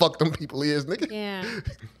know who the fuck them people is, nigga. Yeah.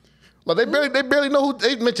 Like they barely know who.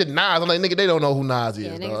 They mentioned Nas. I'm like, nigga, they don't know who Nas is.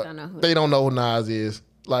 Yeah, niggas don't know who. They don't know who Nas is.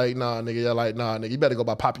 Like, nah, nigga. You're like, nah, nigga. You better go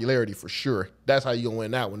by popularity for sure. That's how you gonna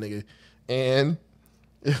win that one, nigga. And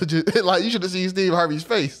it was just like you should have seen Steve Harvey's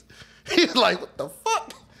face. He's like, what the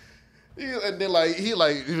fuck? And then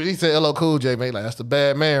he said, "LL Cool J, mate. Like that's a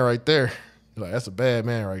bad man right there. He's like that's a bad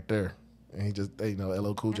man right there." And he just,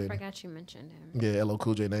 LL Cool J. I forgot you mentioned him. Yeah, LL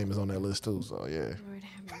Cool J name is on that list too. So yeah. Lord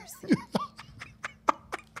have mercy.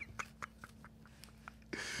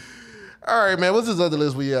 All right, man. What's this other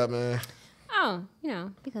list we got, man? Oh,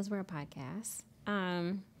 because we're a podcast.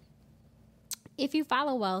 If you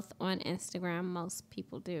follow Wealth on Instagram, most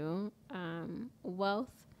people do.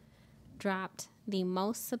 Wealth dropped the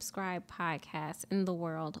most subscribed podcast in the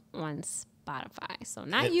world on Spotify. So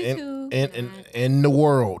not YouTube. In the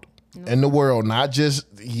world. In the world, not just,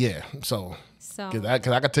 yeah. So, because I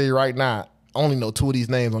can tell you right now, I only know 2 of these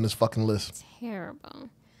names on this fucking list. Terrible.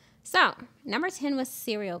 So, number 10 was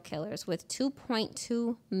Serial Killers with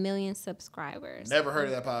 2.2 million subscribers. Never heard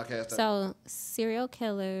of that podcast. So, Serial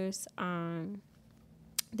Killers,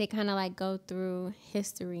 they kind of like go through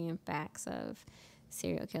history and facts of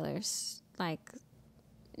serial killers, like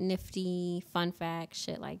nifty fun facts,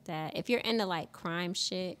 shit like that. If you're into like crime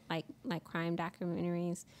shit, like crime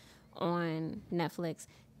documentaries on Netflix,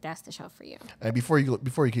 that's the show for you. And before you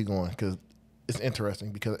keep going, because it's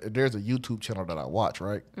interesting, because there's a YouTube channel that I watch,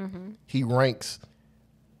 right? Mm-hmm. He ranks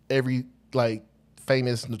every like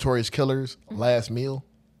famous notorious killers last meal.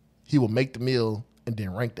 He will make the meal and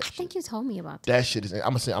then rank that. I think you told me about that. That shit is.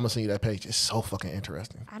 I'm gonna send you that page. It's so fucking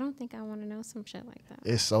interesting. I don't think I want to know some shit like that.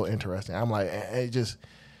 It's so interesting. I'm like,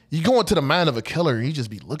 you go into the mind of a killer, and you just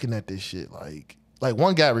be looking at this shit. Like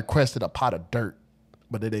one guy requested a pot of dirt,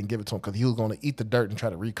 but they didn't give it to him because he was going to eat the dirt and try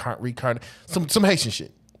to reincarnate some Haitian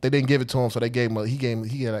shit. They didn't give it to him, so they gave him.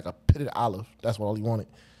 He had like a pitted olive. That's what all he wanted.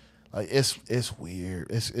 Like it's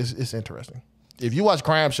weird. It's interesting. If you watch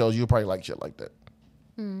crime shows, you'll probably like shit like that.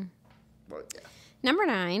 But yeah. Number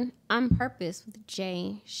 9, On Purpose with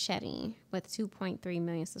Jay Shetty with 2.3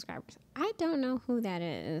 million subscribers. I don't know who that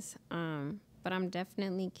is, but I'm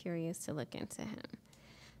definitely curious to look into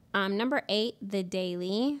him. Number 8, The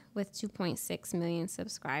Daily with 2.6 million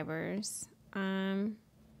subscribers.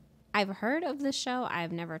 I've heard of the show.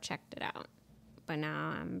 I've never checked it out, but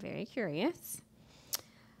now I'm very curious.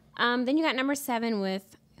 Then you got number 7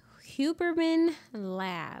 with Huberman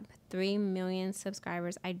Lab, 3 million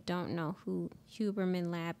subscribers. I don't know who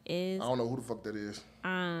Huberman Lab is. I don't know who the fuck that is.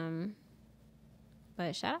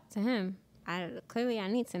 But shout out to him. Clearly I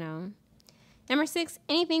need to know. Number 6,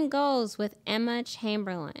 Anything Goes with Emma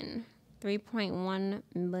Chamberlain, 3.1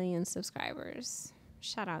 million subscribers.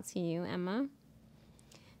 Shout out to you, Emma.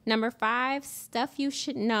 Number 5, Stuff You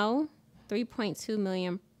Should Know, 3.2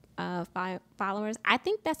 million followers. I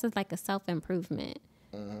think that's like a self-improvement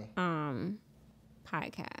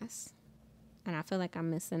podcast. And I feel like I'm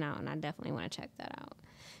missing out, and I definitely want to check that out.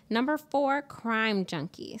 Number 4, Crime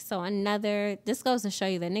Junkie. So this goes to show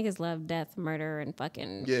you that niggas love death, murder, and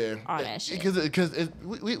fucking all that shit. Because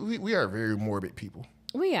we are very morbid people.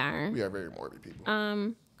 We are. We are very morbid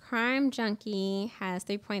people. Crime Junkie has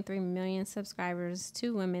 3.3 million subscribers,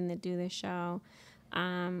 2 women that do this show.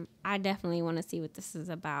 I definitely want to see what this is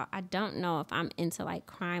about. I don't know if I'm into like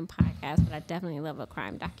crime podcasts, but I definitely love a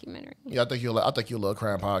crime documentary. Yeah, I think you'll love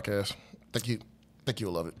crime podcasts. I think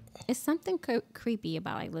you'll love it. It's something creepy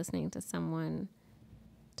about like listening to someone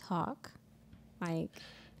talk. Like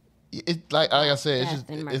it's like I said,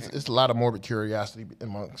 it's a lot of morbid curiosity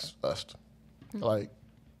amongst us. Mm-hmm. Like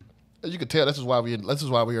as you can tell, this is why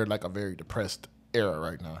we're in like a very depressed era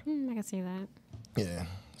right now. I can see that. Yeah.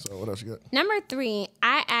 So what else you got? Number 3,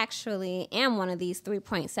 I actually am one of these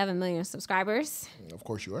 3.7 million subscribers. Of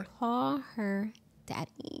course you are. Call Her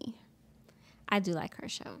Daddy. I do like her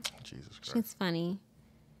show. Jesus Christ. She's funny.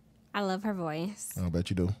 I love her voice. I bet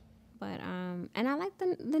you do. But and I like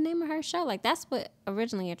the name of her show. Like that's what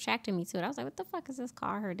originally attracted me to it. I was like, what the fuck is this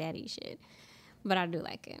Call Her Daddy shit? But I do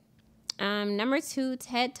like it. Number 2,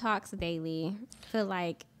 TED Talks Daily. I feel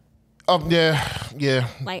like yeah.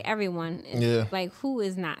 Like everyone. Like who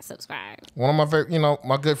is not subscribed? One of my favorite,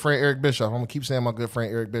 my good friend Eric Bischoff. I'm gonna keep saying my good friend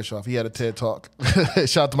Eric Bischoff. He had a TED Talk.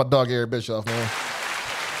 Shout out to my dog Eric Bischoff, man.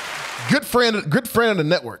 Good friend of the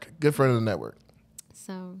network. Good friend of the network. So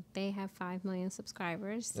So they have 5 million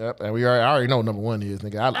subscribers. Yep, and I already know number one is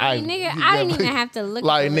nigga. I didn't even have to look.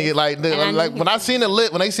 Like at the nigga, list, like when I seen the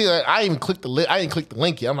lit, when they see that, I even clicked the lit. I didn't click the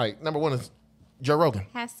link yet. I'm like, number one is Joe Rogan.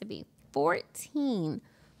 Has to be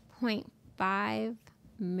 14.5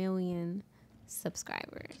 million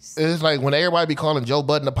subscribers. It's like when everybody be calling Joe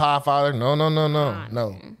Budden the Podfather.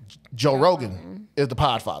 No. Joe Rogan is the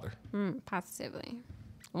Podfather. Positively.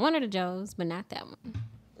 One of the Joes, but not that one.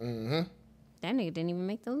 Mm-hmm. That nigga didn't even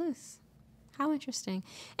make the list. How interesting.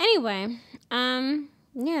 Anyway,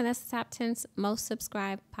 yeah, that's the top 10 most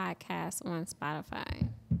subscribed podcasts on Spotify.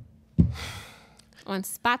 On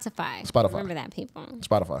Spotify. Remember that, people.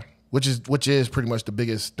 Spotify. Which is pretty much the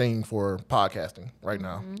biggest thing for podcasting right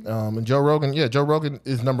now. And Joe Rogan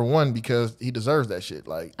is number one because he deserves that shit.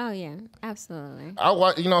 Like, oh yeah, absolutely. You know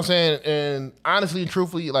what I'm saying? And honestly and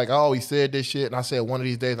truthfully, like I always said this shit, and I said one of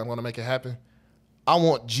these days I'm gonna make it happen. I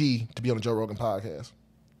want G to be on the Joe Rogan podcast.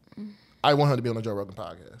 I want him to be on the Joe Rogan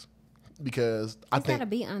podcast. Because I think gotta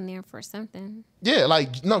be on there for something. Yeah,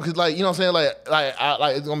 like no, because like you know what I'm saying, like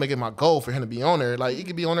it's gonna make it my goal for him to be on there. Like he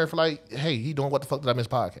could be on there for like, hey, he doing What the Fuck Did I Miss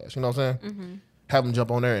podcast? You know what I'm saying? Mm-hmm. Have him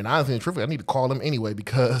jump on there, and honestly and truthfully, I need to call him anyway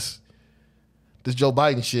because this Joe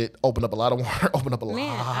Biden shit opened up a lot of worms.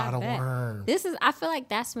 I feel like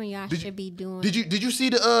that's when y'all should be doing. Did you see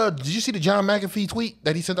the John McAfee tweet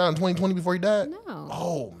that he sent out in 2020 before he died? No.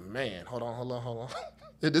 Oh man, hold on.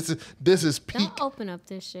 This is peak. Don't open up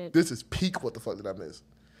this shit. This is peak. What the fuck did I miss?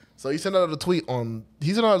 So he sent out a tweet on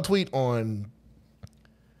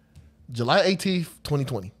July 18th,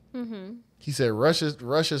 2020. Mm-hmm. He said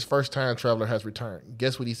Russia's first time traveler has returned.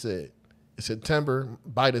 Guess what he said? In September,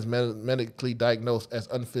 Biden's medically diagnosed as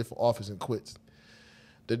unfit for office and quits.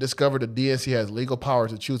 They discovered the DNC has legal power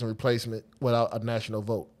to choose a replacement without a national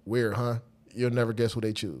vote. Weird, huh? You'll never guess who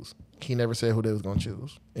they choose. He never said who they was gonna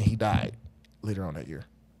choose, and he died later on that year.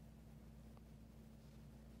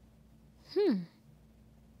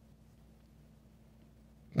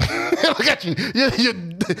 Look at you.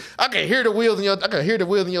 I can hear the wheels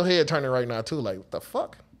in your head turning right now too. Like, what the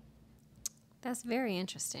fuck? That's very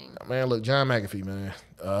interesting. Man, look, John McAfee, man.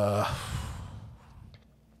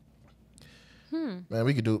 Man,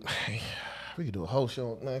 we could do a whole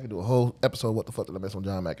show. Man, we could do a whole episode. What the fuck did I miss on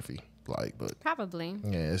John McAfee? Like, but probably.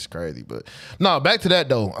 Yeah, it's crazy. But no, back to that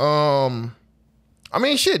though. I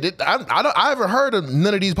mean, shit. I haven't heard of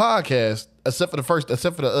none of these podcasts except for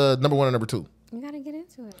the number one and number two. You gotta get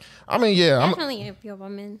into it. I mean, yeah, definitely. If you're a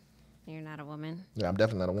woman, you're not a woman. Yeah, I'm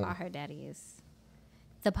definitely not a woman. Call her daddy is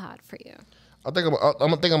the pod for you. I think I'm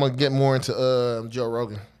gonna get more into Joe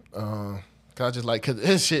Rogan. Cause I just like, cause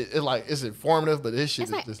his shit it's informative, but his shit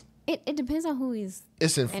is just. It depends on who he's.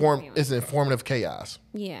 It's informative chaos.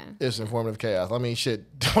 Yeah. It's informative chaos. I mean, shit.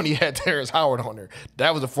 When he had Terrence Howard on there,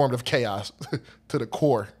 that was informative chaos to the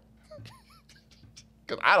core.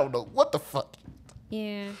 Cause I don't know what the fuck.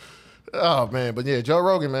 Yeah. Oh man, but yeah, Joe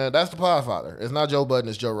Rogan, man, that's the Podfather. It's not Joe Budden,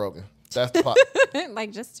 it's Joe Rogan. That's the pod.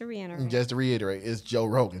 Like just to reiterate. Just to reiterate, it's Joe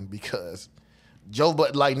Rogan because Joe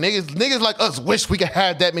Budden, like niggas like us wish we could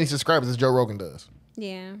have that many subscribers as Joe Rogan does.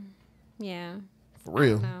 Yeah. Yeah. For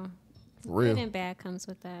real. No. For real. Good and bad comes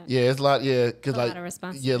with that. Yeah, it's a lot. Yeah, because like a lot of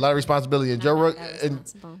responsibility. Yeah, a lot of responsibility.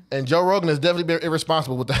 And Joe Rogan has definitely been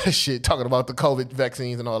irresponsible with that shit, talking about the COVID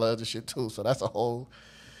vaccines and all that other shit too. So that's a whole.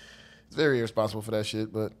 It's very irresponsible for that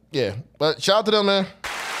shit. But yeah, but shout out to them, man.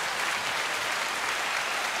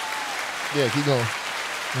 Yeah, keep going.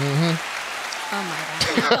 Oh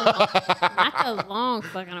my god! Not the long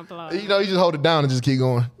fucking applause. You know, you just hold it down and just keep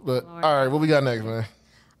going. But Lord. All right, what we got next, man?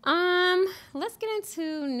 Let's get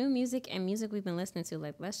into new music and music we've been listening to.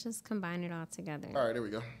 Like, let's just combine it all together. All right, there we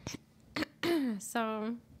go.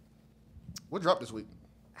 So, what dropped this week?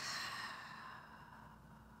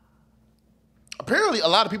 Apparently, a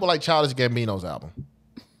lot of people like Childish Gambino's album.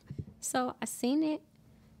 So I seen it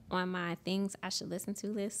on my things I should listen to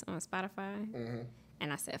list on Spotify,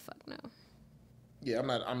 and I said, "Fuck no." Yeah, I'm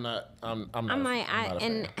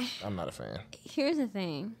not a fan. Here's the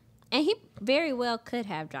thing. And he very well could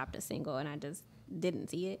have dropped a single, and I just didn't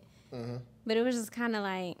see it. But it was just kind of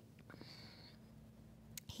like,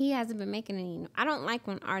 he hasn't been making any. I don't like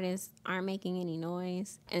when artists aren't making any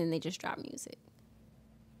noise, and then they just drop music.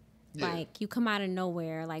 Yeah. Like, you come out of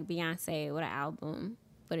nowhere, like Beyonce with an album,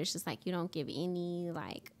 but it's just like you don't give any,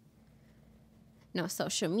 like, no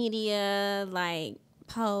social media, like,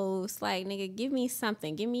 posts. Like, nigga, give me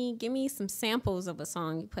something. Give me some samples of a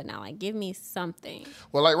song you putting out. Like, give me something.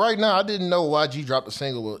 Well, like right now, I didn't know YG dropped a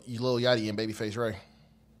single with Lil Yachty and Babyface Ray.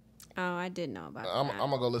 Oh, I did know about that. I'm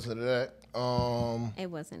gonna go listen to that. It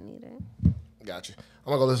wasn't needed. Gotcha.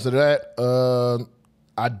 I'm gonna go listen to that.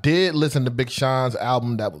 I did listen to Big Sean's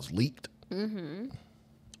album that was leaked. Mm-hmm.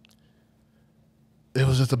 It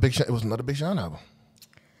was just it was another Big Sean album.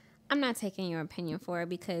 I'm not taking your opinion for it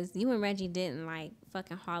because you and Reggie didn't like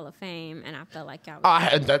fucking Hall of Fame, and I felt like y'all.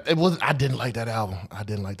 I didn't like that album. But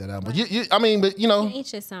but you know,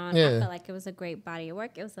 each his own. Yeah. I felt like it was a great body of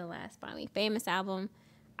work. It was the last Finally Famous album.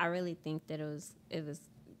 I really think that it was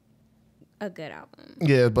a good album.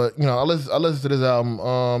 Yeah, but you know, I listened to this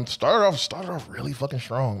album. Started off really fucking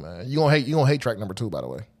strong, man. You gonna hate track number 2, by the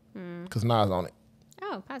way, because Nas on it.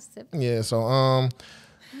 Oh, positive. Yeah, so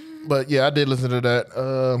but yeah, I did listen to that.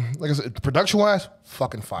 Like I said, production wise,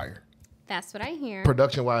 fucking fire. That's what I hear.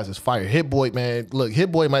 Production wise is fire. Hit Boy, man, look,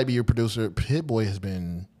 Hit Boy might be your producer. Hit Boy he's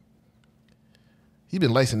been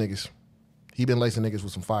lacing niggas. He been lacing niggas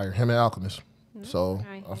with some fire. Him and Alchemist. So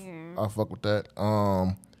I fuck with that.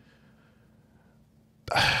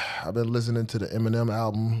 I've been listening to the Eminem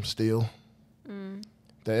album still.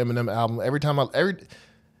 The Eminem album.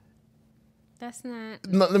 That's not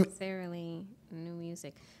necessarily new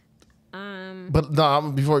music. But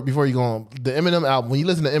no, before you go on, the Eminem album, when you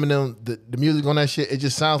listen to Eminem, the music on that shit, it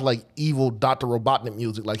just sounds like evil Dr. Robotnik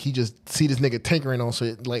music. Like he just see this nigga tinkering on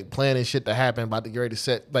shit, like planning shit to happen, about to get ready to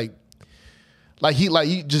set, the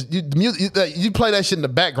music, you play that shit in the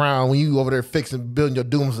background when you over there fixing, building your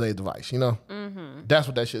doomsday device, you know? Mm-hmm. That's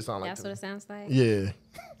what that shit sounds like. That's what it sounds like? Yeah.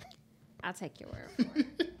 I'll take your word for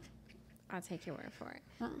it. I'll take your word for it.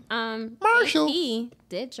 Marshall. JT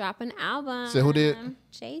did drop an album. So who did?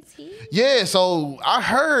 JT. Yeah, so I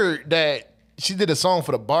heard that she did a song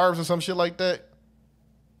for the Barbs or some shit like that.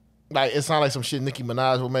 Like, it sounded like some shit Nicki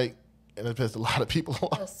Minaj would make, and it pissed a lot of people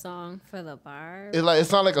off. A song for the Barbs? It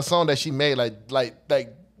sounded like a song that she made like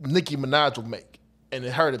Nicki Minaj would make, and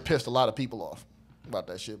it pissed a lot of people off about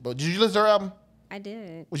that shit. But did you listen to her album? I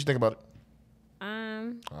did. What you think about it?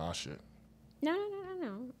 Oh, shit. No.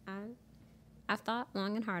 I thought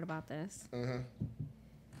long and hard about this. Mm-hmm.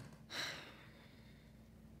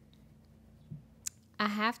 I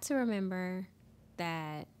have to remember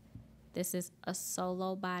that this is a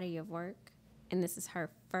solo body of work, and this is her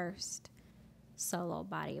first solo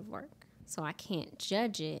body of work. So I can't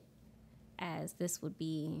judge it as this would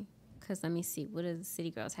be, because let me see, what does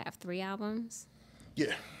City Girls have? 3 albums?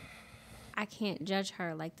 Yeah. I can't judge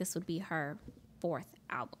her like this would be her 4th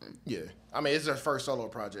album. Yeah. I mean, it's her first solo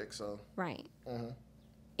project, so. Right. Mm-hmm.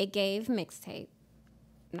 It gave mixtape.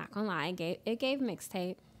 Not gonna lie, it gave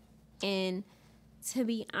mixtape. And to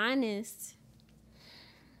be honest,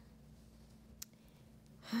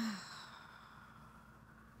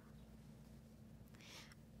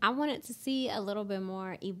 I wanted to see a little bit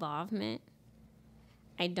more evolvement.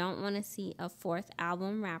 I don't want to see a 4th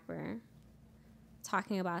album rapper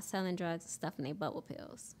talking about selling drugs and stuff in their bubble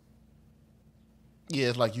pills. Yeah,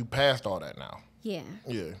 it's like you passed all that now. Yeah.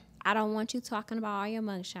 Yeah. I don't want you talking about all your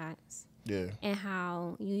mugshots. Yeah. And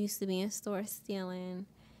how you used to be in stores stealing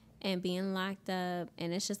and being locked up.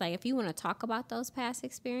 And it's just like, if you want to talk about those past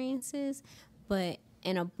experiences, but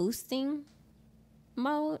in a boosting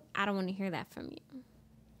mode, I don't want to hear that from you.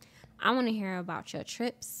 I want to hear about your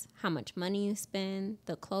trips, how much money you spend,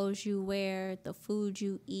 the clothes you wear, the food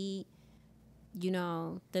you eat, you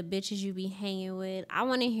know, the bitches you be hanging with. I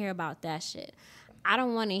want to hear about that shit. I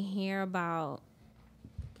don't want to hear about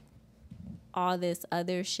all this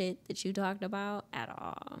other shit that you talked about at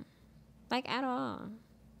all. Like, at all.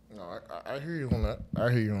 No, I hear you on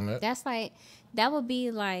that. That's like, that would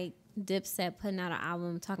be like Dipset putting out an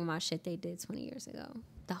album talking about shit they did 20 years ago.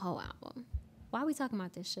 The whole album. Why are we talking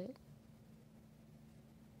about this shit?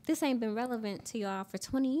 This ain't been relevant to y'all for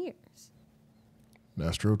 20 years.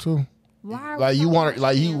 That's true too. Why are like you want her,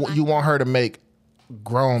 like you want her to make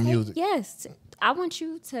grown music? Yes, I want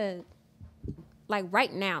you to, like,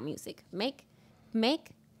 right now, music. Make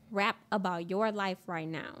rap about your life right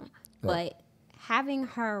now. Right. But having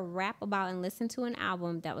her rap about and listen to an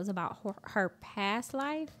album that was about her past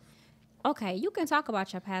life. Okay, you can talk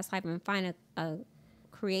about your past life and find a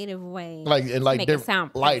creative way to make it sound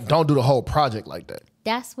like, don't do the whole project like that.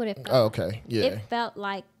 That's what it felt. Oh, okay, yeah. It felt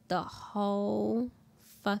like the whole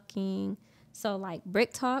fucking, so like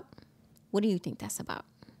Brick Talk. What do you think that's about?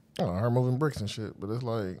 Oh, her moving bricks and shit, but it's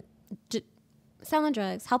like selling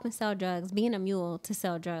drugs, helping sell drugs, being a mule to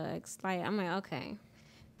sell drugs. Like, I'm like, okay,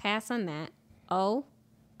 pass on that.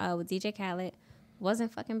 With DJ Khaled,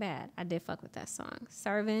 wasn't fucking bad. I did fuck with that song.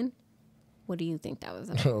 Serving. What do you think that was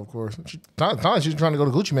about? Of course. She's trying to go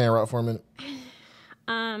to Gucci Mane route for a minute.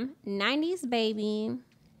 90s Baby.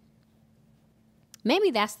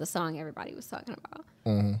 Maybe that's the song everybody was talking about.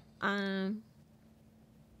 Mm-hmm.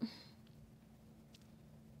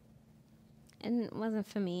 and it wasn't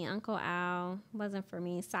for me. Uncle Al wasn't for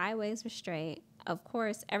me. Sideways was straight. Of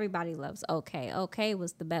course, everybody loves OK. OK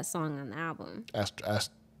was the best song on the album.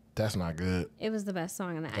 That's not good. It was the best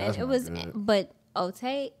song on the album. That's It not was, good. but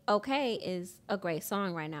OK is a great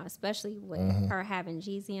song right now, especially with her having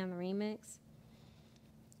Jeezy on the remix.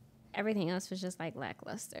 Everything else was just like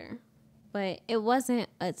lackluster, but it wasn't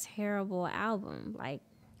a terrible album. Like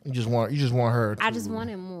You just want her. I just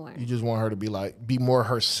wanted more. You just want her to be more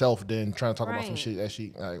herself than trying to talk about some Right. shit that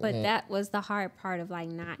she. Like, But that was the hard part of like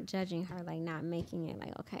not judging her, like not making it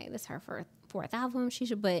like, okay, this is her fourth album. She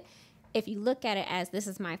should. But if you look at it as this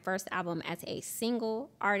is my first album as a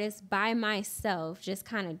single artist by myself, just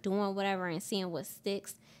kind of doing whatever and seeing what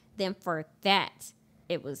sticks, then for that,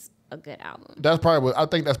 it was a good album. I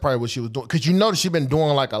think that's probably what she was doing, because you notice she's been doing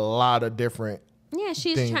like a lot of different. Yeah,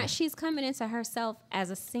 thing. she's coming into herself as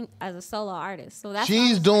a solo artist. So that's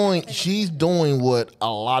She's doing what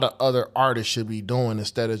a lot of other artists should be doing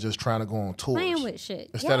instead of just trying to go on tours. playing with shit.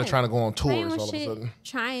 Instead of trying to go on Playing tours with all of a shit, sudden.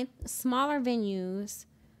 trying smaller venues.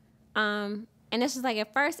 And it's just like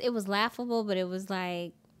at first it was laughable, but it was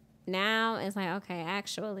like now it's like, okay,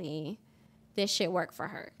 actually this shit worked for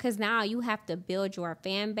her. Because now you have to build your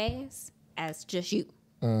fan base as just you.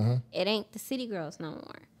 Mm-hmm. It ain't the city girls no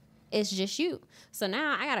more. It's just you. So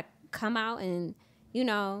now I gotta come out and,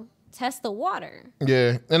 test the water.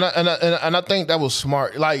 Yeah, and I think that was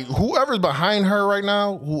smart. Like, whoever's behind her right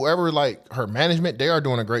now, whoever, like, her management, they are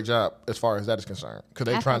doing a great job as far as that is concerned. Cause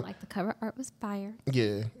they I trying, felt like the cover art was fire.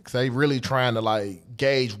 yeah, because they really trying to like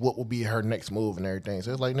gauge what will be her next move and everything.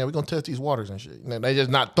 So it's like, no, we're gonna test these waters and shit. They just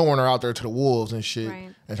not throwing her out there to the wolves and shit,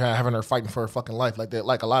 Right. and having her fighting for her fucking life like that.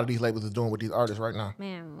 Like a lot of these labels is doing with these artists right now,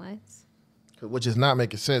 Man, what? which is not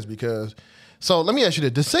making sense. Because, so let me ask you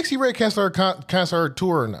this: did Sexy Red cancel her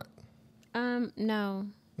tour or not? No.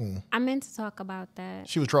 I meant to talk about that.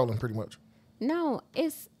 She was trolling pretty much. No,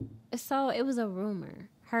 it was a rumor.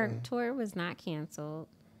 Her tour was not canceled.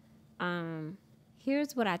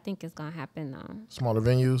 Here's what I think is gonna happen though. Smaller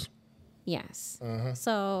venues. Yes.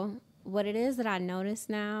 So what it is that I noticed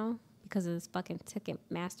now because of this fucking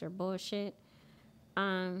Ticketmaster bullshit.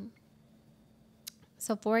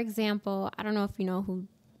 So for example, I don't know if you know who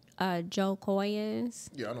Joe Coy is.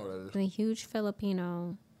 Yeah, I know what that is. A huge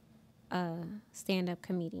Filipino stand-up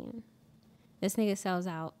comedian. This nigga sells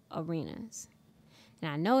out arenas.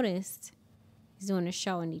 And I noticed he's doing a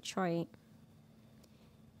show in Detroit.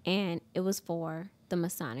 And it was for the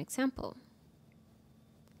Masonic Temple.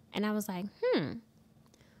 And I was like,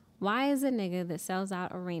 why is a nigga that sells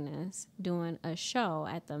out arenas doing a show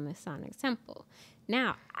at the Masonic Temple?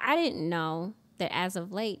 Now, I didn't know that as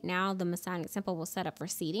of late, now the Masonic Temple will set up for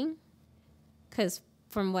seating. Because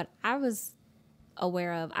from what I was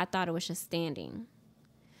aware of, I thought it was just standing.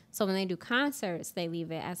 So when they do concerts, they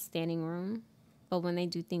leave it as standing room. But when they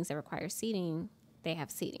do things that require seating, they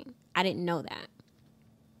have seating. I didn't know that.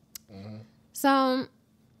 So,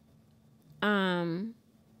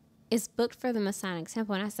 it's booked for the Masonic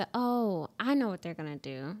Temple. And I said, oh, I know what they're going to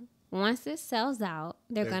do. Once it sells out,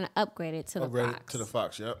 they're going to upgrade it to the Fox. To the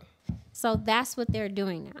Fox, yep. So that's what they're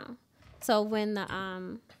doing now. So when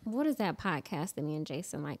the, what is that podcast that me and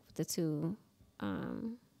Jason like, the two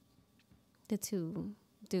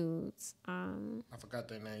dudes. I forgot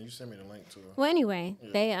their name. You sent me the link to it. Well, anyway,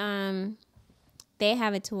 they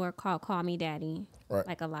have a tour called Call Me Daddy, Right.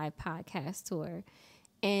 like a live podcast tour,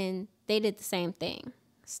 and they did the same thing.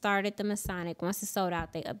 Started the Masonic. Once it sold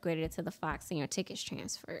out, they upgraded it to the Fox, and your tickets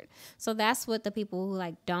transferred. So that's what the people who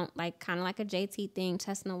like don't like, kind of like a JT thing,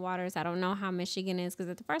 testing the waters. I don't know how Michigan is because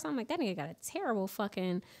at the first time I'm like, that nigga got a terrible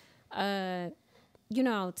fucking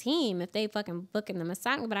team if they fucking booking the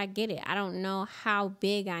Masonic, but I get it. I don't know how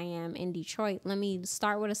big I am in Detroit. Let me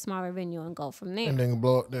start with a smaller venue and go from there. And then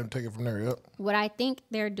blow up, then take it from there, yep. What I think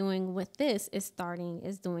they're doing with this is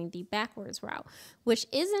doing the backwards route, which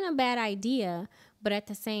isn't a bad idea, but at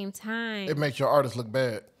the same time, It makes your artist look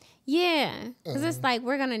bad. yeah, because it's like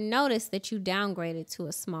we're gonna notice that you downgraded to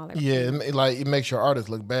a smaller. Yeah, it makes your artist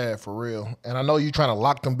look bad for real. And I know you're trying to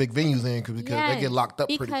lock them big venues in because they get locked up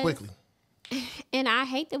pretty quickly. And I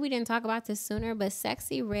hate that we didn't talk about this sooner, but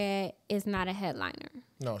Sexy Red is not a headliner.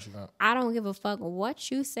 No, she's not. I don't give a fuck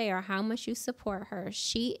what you say or how much you support her.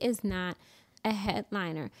 She is not a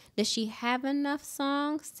headliner. Does she have enough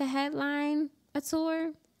songs to headline a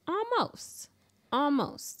tour? Almost.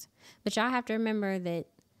 But y'all have to remember that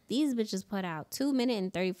these bitches put out 2-minute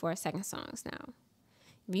and 34-second songs now.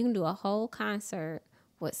 If you can do a whole concert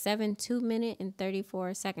with 7 2-minute and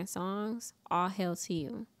 34-second songs, all hail to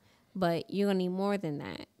you. But you're going to need more than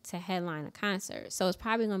that to headline a concert. So it's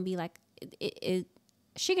probably going to be like,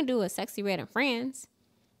 she can do a Sexy Red and Friends.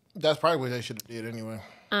 That's probably what they should have did anyway.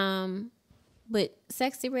 But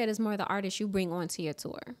Sexy Red is more the artist you bring onto your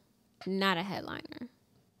tour, not a headliner.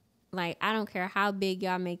 Like, I don't care how big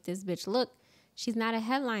y'all make this bitch look. She's not a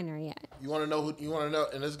headliner yet. You want to know who? You want to know,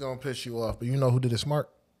 and this is gonna piss you off, but you know who did it smart?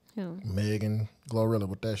 Who? Meg and Glorilla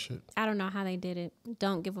with that shit. I don't know how they did it.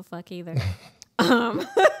 Don't give a fuck either.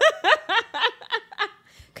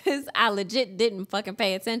 Because I legit didn't fucking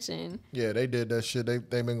pay attention. Yeah, they did that shit. They've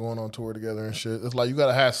been going on tour together and shit. It's like you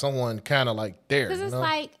gotta have someone kind of like there. Because it's know?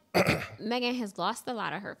 like Megan has lost a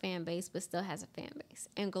lot of her fan base, but still has a fan base,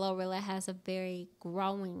 and Glorilla has a very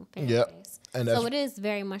growing fan base. And so it is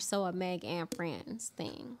very much so a Meg and Friends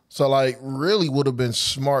thing. So like, really, would have been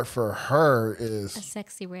smart for her is a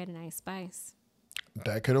Sexy Red and Ice Spice.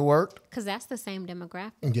 That could have worked. Because that's the same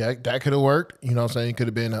demographic. Yeah, that could have worked. You know what I'm saying? It could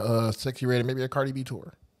have been a Sexy Red and maybe a Cardi B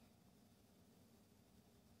tour.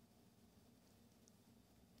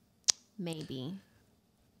 Maybe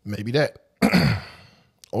that.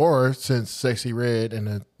 Or since Sexy Red and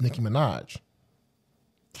a Nicki Minaj.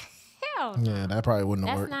 Hell no. Yeah, that probably wouldn't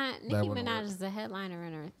have worked. That's not, Nicki Minaj is a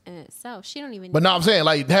headliner in itself. She don't even. But no, I'm saying,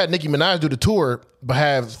 like, had Nicki Minaj do the tour, but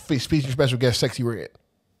have featuring special guest Sexy Red.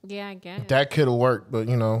 Yeah, I guess. That could have worked, but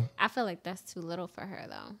you know. I feel like that's too little for her,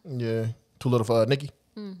 though. Yeah, too little for Nicki.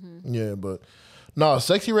 Mm-hmm. Yeah, but no,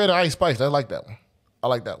 Sexy Red and Ice Spice, I like that one.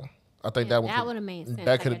 I think that would have made sense.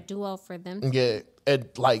 That like a duo for them. Yeah, and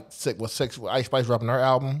like with Ice Spice dropping her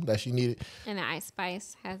album that she needed. And the Ice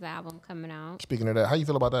Spice has the album coming out. Speaking of that, how you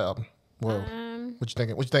feel about that album? Well, what you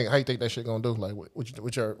thinking? What you think? How you think that shit gonna do? Like,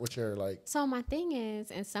 what's your like? So my thing is,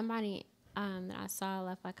 and somebody that I saw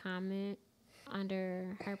left a comment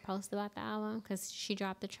under her post about the album because she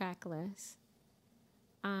dropped the track list.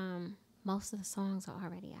 Most of the songs are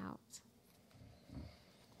already out.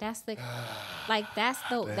 That's the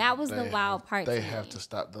that was the wild part. They have to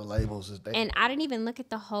stop the labels. And I didn't even look at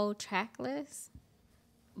the whole track list,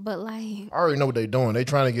 but like I already know what they're doing. They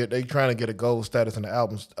trying to get a gold status in the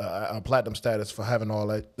albums, a platinum status for having all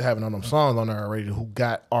them songs on there already. Who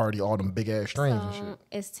got already all them big ass streams and shit.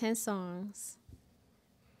 It's 10 songs.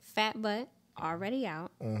 Fat Butt already out.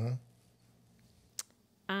 Mm-hmm.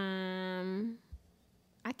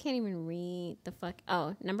 I can't even read the fuck.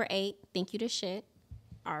 Oh, number 8, Thank You to Shit.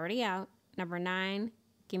 Already out. Number 9,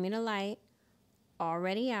 Give Me the Light.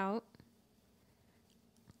 Already out.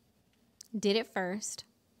 Did It First.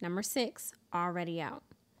 Number 6, already out.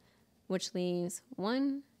 Which leaves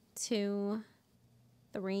 1, 2,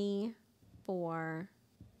 3, 4,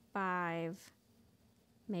 5,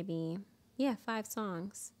 maybe, 5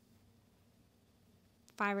 songs.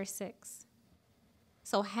 5 or 6.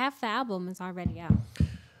 So half the album is already out.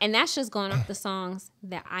 And that's just going off the songs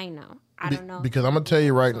that I know. I don't know. Because I'm gonna tell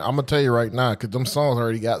you right now, because them songs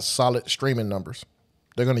already got solid streaming numbers.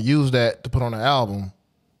 They're gonna use that to put on the album,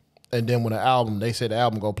 and then when they say the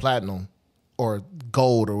album go platinum or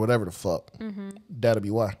gold or whatever the fuck, that'll be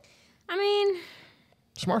why. I mean,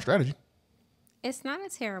 smart strategy. It's not a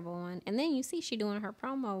terrible one. And then you see she doing her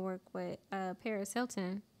promo work with Paris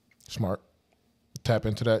Hilton. Smart. Tap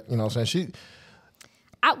into that. You know what I'm saying?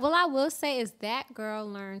 I will say is that girl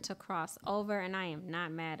learned to cross over, and I am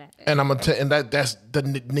not mad at it. And I'm gonna and that's the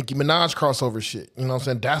Nicki Minaj crossover shit. You know what I'm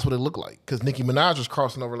saying? That's what it looked like. Because Nicki Minaj was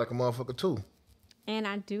crossing over like a motherfucker too.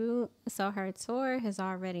 And so her tour has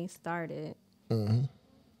already started. Mm-hmm.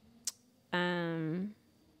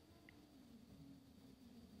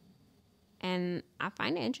 And I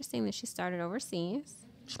find it interesting that she started overseas.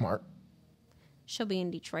 Smart. She'll be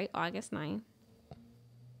in Detroit August 9th.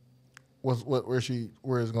 Where is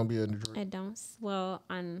it gonna be in Detroit? It don't. Well,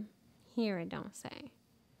 on here it don't say,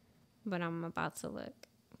 but I'm about to look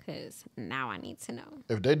because now I need to know.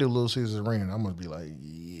 If they do Little Caesars Arena, I'm gonna be like,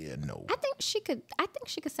 yeah, no. I think she could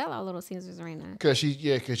sell out Little Caesars Arena. Cause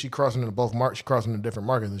she crossing into both markets. She crossing into different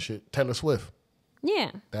markets and shit. Taylor Swift.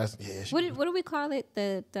 Yeah. What do we call it?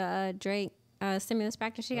 The Drake stimulus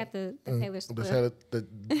package. She got the Taylor Swift.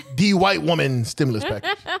 The white woman stimulus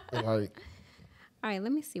package. Like. All right,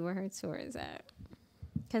 let me see where her tour is at.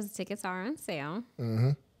 Because the tickets are on sale.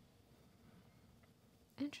 Mm-hmm.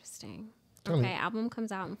 Interesting. Okay, album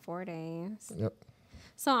comes out in 4 days. Yep.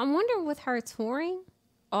 So I'm wondering with her touring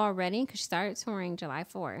already, because she started touring July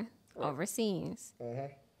 4th overseas.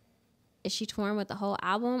 Mm-hmm. Is she touring with the whole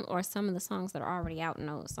album or some of the songs that are already out in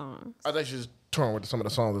those songs? I think she's touring with some of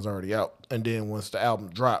the songs that's already out. And then once the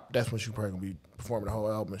album dropped, that's when she's probably going to be performing the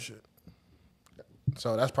whole album and shit.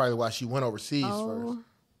 So that's probably why she went overseas first.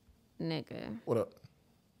 Nigga. What up?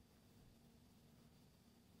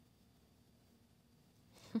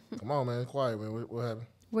 Come on, man. Quiet, man. What happened?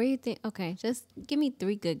 Where you think? Okay, just give me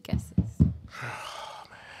 3 good guesses. Oh,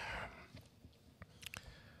 man.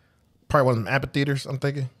 Probably one of them amphitheaters, I'm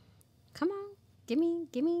thinking. Come on. Give me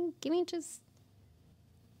just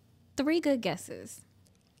 3 good guesses.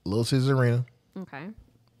 Little Caesars Arena. Okay.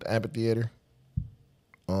 The amphitheater.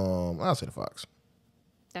 I'll say the Fox.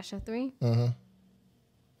 That's your 3? Mm-hmm.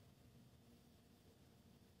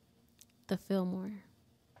 The Fillmore.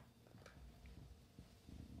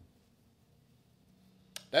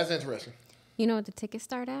 That's interesting. You know what the tickets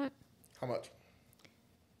start at? How much?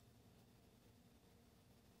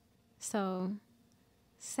 So,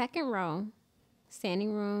 second row,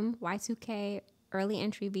 standing room, Y2K, early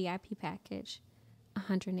entry VIP package,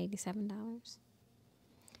 $187.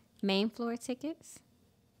 Main floor tickets,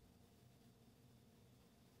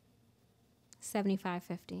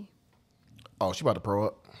 $75.50. Oh, she about to pro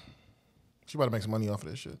up. She about to make some money off of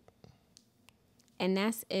this shit. And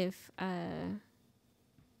that's if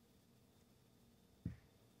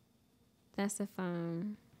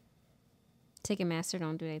Ticketmaster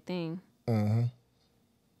don't do their thing. Mm-hmm.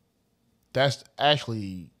 That's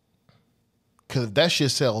actually, because if that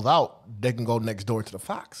shit sells out, they can go next door to the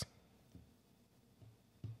Fox.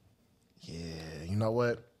 Yeah, you know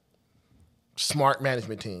what? Smart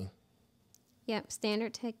management team. Yep,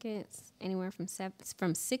 standard tickets anywhere from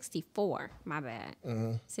 64. My bad.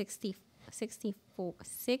 64.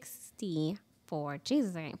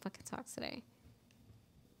 Jesus, I can't fucking talk today.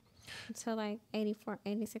 Until like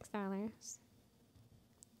 $86.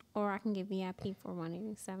 Or I can get VIP for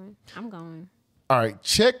 $187. I'm going. All right,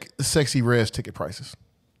 check the Sexy Red's ticket prices.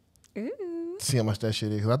 Ooh. See how much that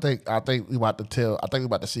shit is. 'Cause I think we about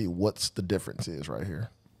to see what's the difference is right here.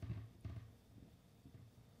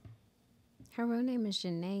 Her real name is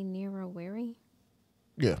Janae Nero Weary.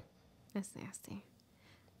 Yeah. That's nasty.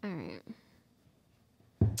 All right.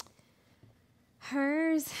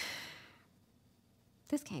 Hers.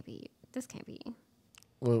 This can't be.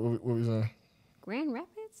 What we saying? Grand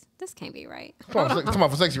Rapids? This can't be right. Come on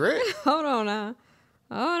for Sexy Red. Hold on now.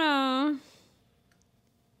 Hold on.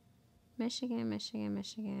 Michigan.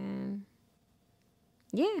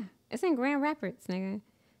 Yeah, it's in Grand Rapids, nigga.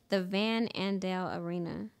 The Van Andel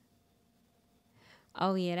Arena.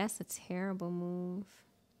 Oh, yeah, that's a terrible move.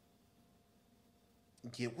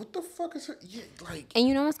 Yeah, what the fuck is it? Yeah, like. And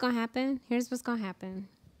you know what's going to happen? Here's what's going to happen.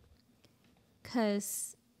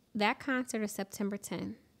 Because that concert is September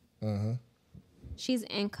 10th. Mm-hmm. She's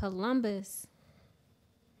in Columbus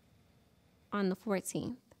on the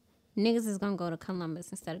 14th. Niggas is going to go to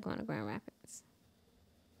Columbus instead of going to Grand Rapids.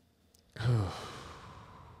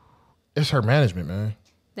 It's her management, man.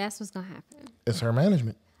 That's what's going to happen. It's her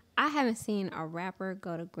management. I haven't seen a rapper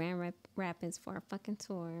go to Grand Rapids for a fucking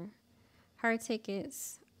tour. Her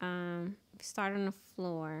tickets start on the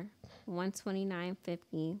floor,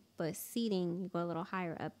 $129.50, but seating, you go a little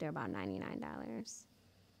higher up, they're about $99.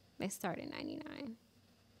 They start at $99.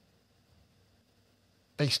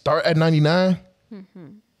 They start at $99? Mm-hmm.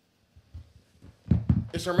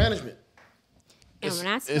 It's her management. And when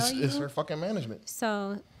I tell you, it's her fucking management.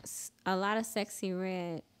 So a lot of Sexy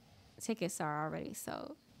Red tickets are already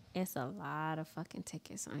sold. It's a lot of fucking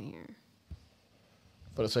tickets on here.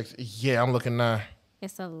 For the Sexy, yeah, I'm looking now.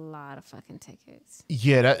 It's a lot of fucking tickets.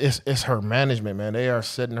 Yeah, it's her management, man. They are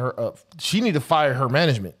setting her up. She need to fire her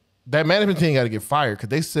management. That management team got to get fired because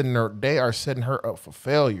they are setting her up for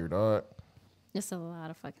failure, dog. It's a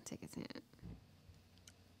lot of fucking tickets in it.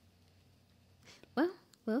 Well,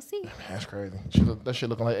 we'll see. That's crazy. That shit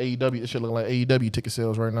looking like AEW. That shit looking like AEW ticket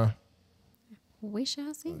sales right now. We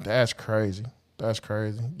shall see. That's crazy.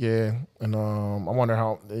 Yeah, and I wonder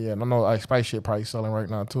how. Yeah, I know like Spice shit probably selling right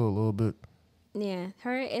now too a little bit. Yeah,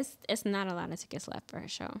 it's not a lot of tickets left for her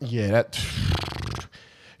show. Yeah,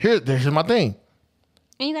 here's my thing.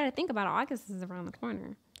 And you got to think about it, August is around the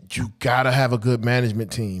corner. You gotta have a good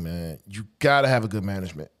management team, man. You gotta have a good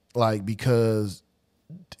management, like because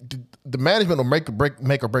the management will make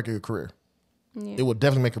or break your career. Yeah. It will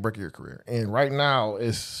definitely make or break your career. And right now,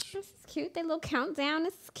 it's this is cute. They little countdown.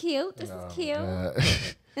 This is cute. This is cute.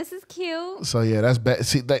 This is cute. So yeah, that's bad.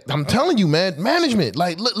 See, I'm telling you, man, management.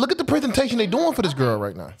 Like, look at the presentation they doing for this girl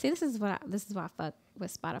right now. See, this is why I fuck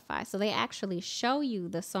with Spotify. So they actually show you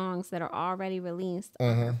the songs that are already released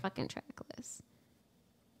on their fucking track list.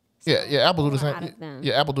 So yeah, Apple do the same.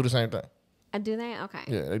 Yeah, Apple do the same thing. Do they? Okay.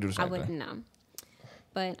 Yeah, they do the same thing. I wouldn't know.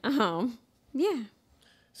 But yeah.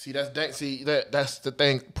 See, that's the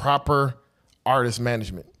thing. Proper artist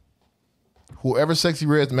management. Whoever Sexy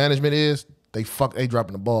Red's management is, they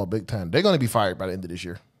dropping the ball big time. They're gonna be fired by the end of this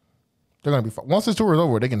year. They're gonna be once this tour is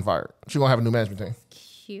over, they getting fired. She's gonna have a new management team.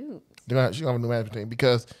 Cute. She's gonna have a new management team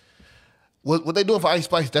because what they doing for Ice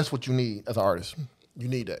Spice, that's what you need as an artist. You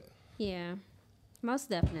need that. Yeah. Most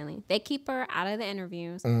definitely. They keep her out of the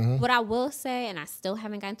interviews. Mm-hmm. What I will say, and I still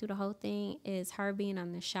haven't gotten through the whole thing, is her being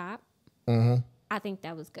on the shop. Mm-hmm. I think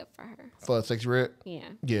that was good for her. For Sexy Red? Yeah.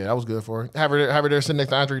 Yeah, that was good for her. Have her there sitting next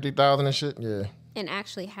to Andre 3000 and shit? Yeah. And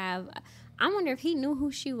actually have... I wonder if he knew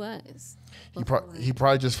who she was. He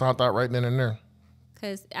probably just found out right then and there.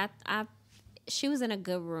 Because she was in a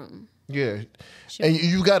good room. Yeah. And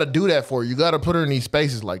you got to do that for her. You got to put her in these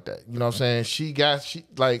spaces like that. You know what I'm saying?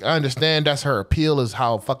 I understand that's her appeal is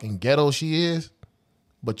how fucking ghetto she is.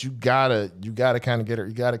 But you gotta kind of get her.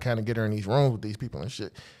 You gotta kind of get her in these rooms with these people and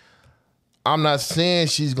shit. I'm not saying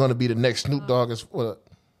she's gonna be the next Snoop Dogg.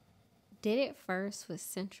 Did it first with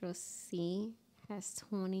Central C. Has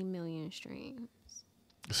 20 million streams.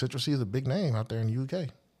 Central C is a big name out there in the UK.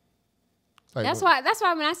 That's why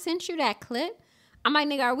when I sent you that clip, I'm like,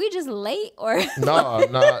 nigga, are we just late or? No,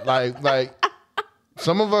 like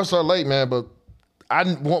some of us are late, man. But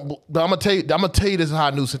I'm gonna tell you this is how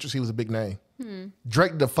I knew Central C was a big name.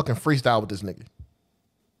 Drake did a fucking freestyle with this nigga.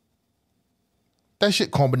 That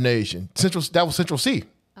shit combination. That was Central C.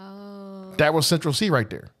 Oh. That was Central C right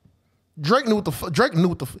there. Drake knew what the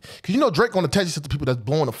because you know Drake gonna attach himself to people that's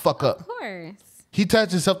blowing the fuck up. Of course. He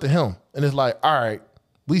attached himself to him, and it's like, all right,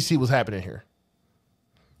 we see what's happening here.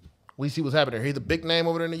 He's a big name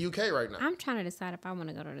over there in the UK right now. I'm trying to decide if I want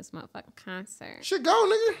to go to this motherfucking concert. Shit, go,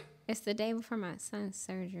 nigga. It's the day before my son's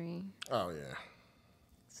surgery. Oh yeah.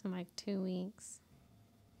 So in like 2 weeks.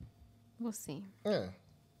 We'll see. Yeah.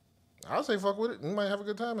 I'll say fuck with it. You might have a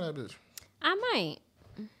good time in that bitch. I might.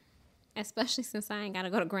 Especially since I ain't got to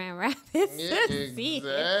go to Grand Rapids. Yeah,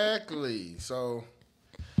 exactly. So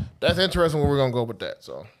that's interesting where we're going to go with that.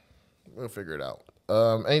 So we'll figure it out.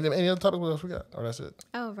 Any other topics? What else we got? Oh, that's it.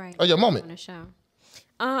 Oh, right. Oh, your moment. On the show.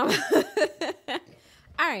 All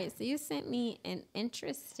right. So you sent me an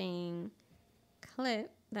interesting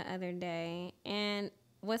clip the other day. And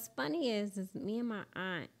what's funny is me and my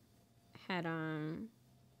aunt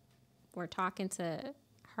were talking to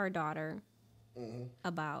her daughter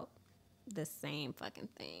about the same fucking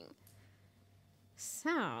thing.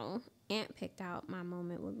 So, Aunt picked out my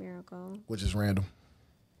moment with Miracle. Which is random.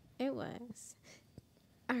 It was.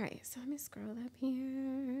 All right, so let me scroll up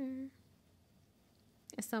here.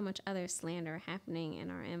 There's so much other slander happening in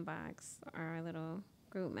our inbox, our little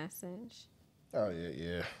group message. Oh,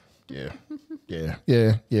 yeah.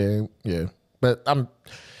 But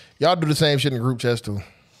y'all do the same shit in group chats, too.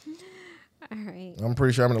 All right. I'm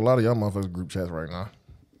pretty sure I'm in a lot of y'all motherfuckers group chats right now.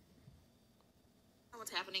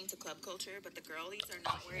 What's happening to club culture, but the girlies are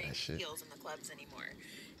not wearing heels in the clubs anymore.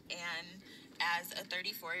 And as a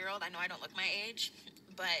 34-year-old, I know I don't look my age,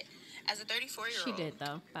 but as a 34-year-old... She did,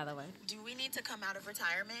 though, by the way. Do we need to come out of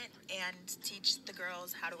retirement and teach the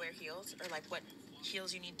girls how to wear heels? Or, like, what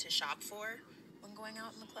heels you need to shop for when going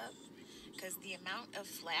out in the club? Because the amount of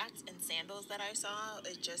flats and sandals that I saw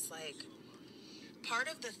is just, like... Part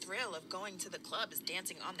of the thrill of going to the club is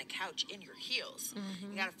dancing on the couch in your heels.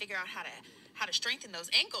 You got to figure out how to strengthen those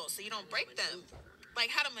ankles so you don't break them.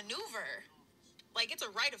 Like, how to maneuver. Like, it's a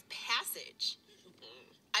rite of passage.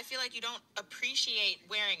 I feel like you don't appreciate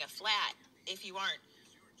wearing a flat if you aren't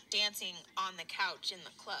dancing on the couch in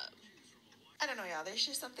the club. I don't know, y'all. There's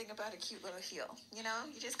just something about a cute little heel. You know?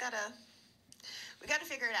 You just got to... We got to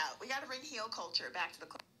figure it out. We got to bring heel culture back to the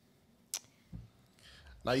club.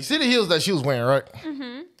 Now, you see the heels that she was wearing, right?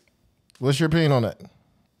 Mm-hmm. What's your opinion on that?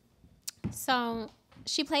 So,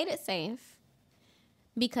 she played it safe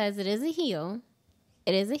because it is a heel.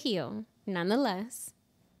 It is a heel, nonetheless.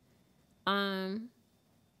 It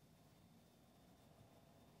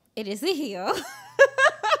is a heel.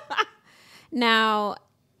 Now,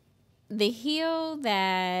 the heel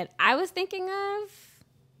that I was thinking of,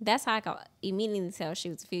 that's how I could immediately tell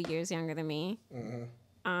she was a few years younger than me.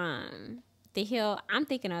 The heel I'm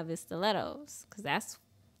thinking of is Stilettos, because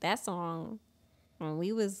that song when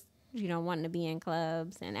we was, wanting to be in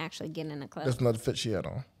clubs and actually getting in a club. That's another fit she had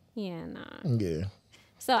on. Yeah, nah. Yeah.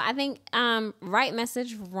 So I think right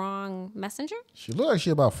message, wrong messenger. She look like she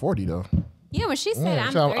about 40 though. Yeah, when she said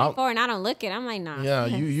I'm 34 and I don't look it, I'm like, nah. Yeah,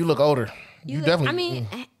 you look older. You definitely. I mean,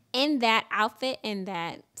 in that outfit, in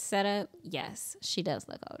that setup, yes, she does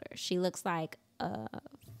look older. She looks like a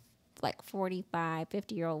 45,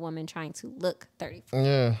 50-year-old woman trying to look 34.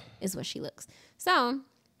 Yeah. Is what she looks. So,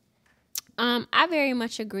 I very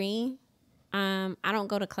much agree. I don't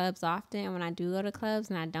go to clubs often. And when I do go to clubs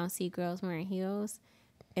and I don't see girls wearing heels,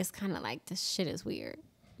 it's kind of like, this shit is weird.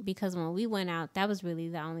 Because when we went out, that was really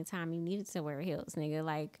the only time you needed to wear heels, nigga.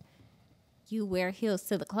 Like, you wear heels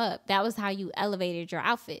to the club. That was how you elevated your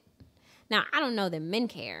outfit. Now, I don't know that men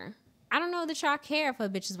care. I don't know that y'all care if a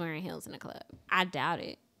bitch is wearing heels in a club. I doubt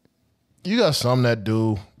it. You got some that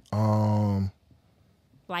do.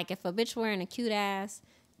 Like if a bitch wearing a cute ass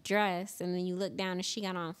dress and then you look down and she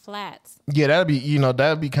got on flats. Yeah, that'd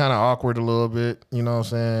be kind of awkward a little bit. You know what I'm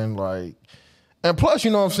saying? Like, and plus,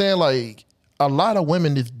 you know what I'm saying? Like, a lot of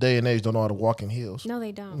women this day and age don't know how to walk in heels. No,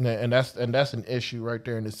 they don't. And that's an issue right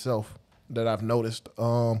there in itself that I've noticed.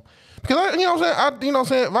 Because you know what I'm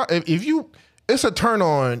saying? If you, it's a turn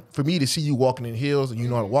on for me to see you walking in heels and you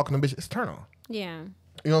know how to walk in them bitch. It's a turn on. Yeah.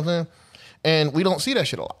 You know what I'm saying? And we don't see that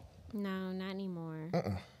shit a lot. No, not anymore.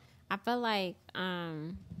 I feel like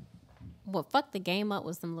what fucked the game up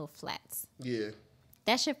was them little flats. Yeah.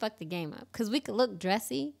 That shit fucked the game up. Because we could look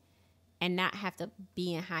dressy and not have to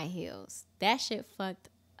be in high heels. That shit fucked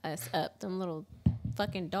us up. Them little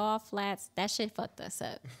fucking doll flats, that shit fucked us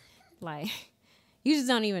up. Like, you just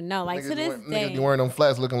don't even know. Like, to this day. Niggas be wearing them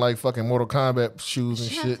flats looking like fucking Mortal Kombat shoes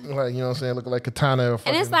and shit. Like, you know what I'm saying? Looking like katana.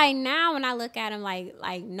 And it's like now when I look at them,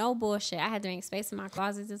 like no bullshit. I had to make space in my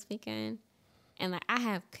closet this weekend. And like I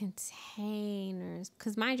have containers.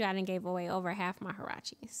 Because mind you, I done gave away over half my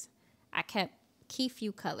Huaraches. I kept key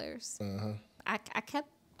few colors. I kept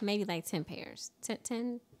maybe like 10 pairs.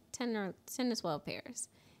 10 to 12 pairs.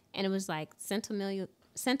 And it was like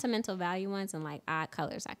sentimental value ones and like odd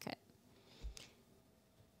colors I kept.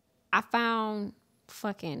 I found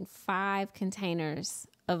fucking 5 containers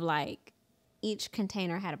of like, each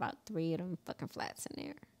container had about 3 of them fucking flats in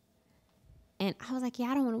there. And I was like, yeah,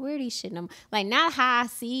 I don't want to wear these shit no more. Like, not how I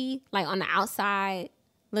see, like, on the outside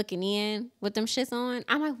looking in with them shits on.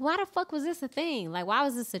 I'm like, why the fuck was this a thing? Like, why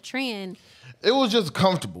was this a trend? It was just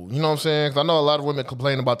comfortable. You know what I'm saying? Because I know a lot of women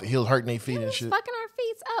complain about the heels hurting their feet and shit. Fucking our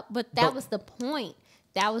feet up. But that was the point.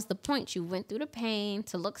 That was the point. You went through the pain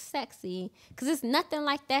to look sexy. Because it's nothing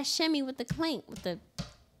like that shimmy with the clink. With the...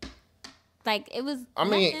 Like, it was. I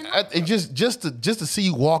mean, it just to see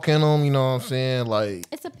you walk in them, you know what I'm saying? Like,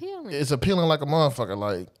 it's appealing. It's appealing like a motherfucker.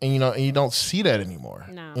 Like, and you don't see that anymore.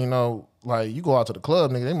 No. You know, like you go out to the club,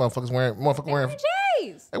 nigga. They motherfuckers wearing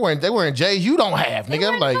J's. They wearing J's you don't have,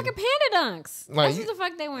 nigga. They like fucking panda dunks. Like, that's what the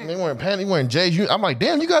fuck they wearing. They wearing J's. I'm like,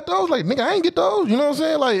 damn, you got those? Like, nigga, I ain't get those. You know what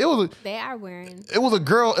I'm saying? Like, they are wearing. It was a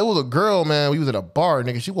girl, man. We was at a bar,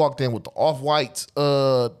 nigga. She walked in with the off-whites,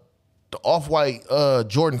 Jordan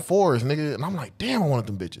 4s, nigga. And I'm like, damn, I wanted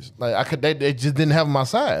them bitches. Like, they just didn't have my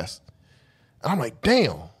size. And I'm like,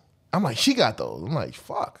 damn. I'm like, she got those. I'm like,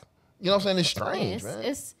 fuck. You know what I'm saying? It's strange,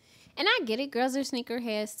 man. And I get it. Girls are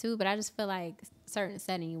sneakerheads too, but I just feel like certain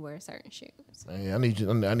setting you wear certain shoes. Man, I need you,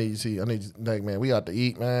 like, man, we out to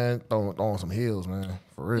eat, man. Throw on some heels, man.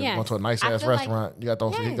 For real. Yes. Going to a nice ass restaurant. You got to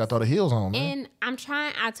throw the heels on, man. And I'm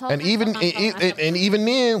trying, I told and even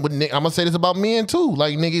then, I'm gonna say this about men too.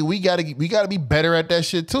 Like, nigga, we gotta be better at that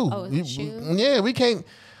shit too. Oh, shoes? Yeah, we can't.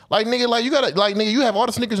 Like, nigga, like you gotta, like, nigga, you have all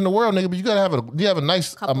the sneakers in the world, nigga, but you gotta have a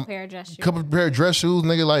nice couple pair of dress shoes. Couple pair of dress shoes,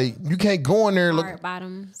 nigga. Like, you can't go in there hard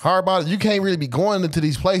bottoms. You can't really be going into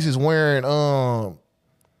these places wearing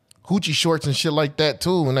hoochie shorts and shit like that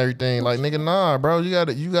too and everything. Like, nigga, nah, bro, you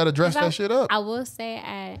gotta dress that shit up. I will say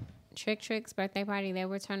at Trick's birthday party, they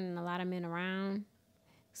were turning a lot of men around.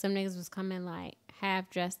 Some niggas was coming like half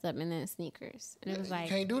dressed up and then sneakers. And it was like,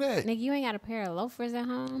 you can't do that. Nigga, you ain't got a pair of loafers at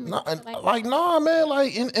home? Nah, nah, man.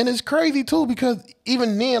 Like, and it's crazy too because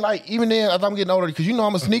even then, as I'm getting older, because you know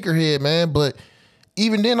I'm a sneakerhead, man. But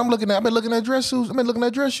even then, I've been looking at dress shoes.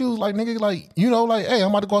 Like, nigga, like, you know, like, hey, I'm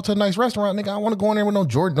about to go out to a nice restaurant, nigga. I want to go in there with no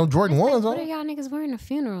Jordan ones on. What are y'all niggas wearing to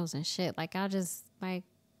funerals and shit? Like, I'll just like,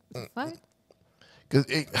 what? Cause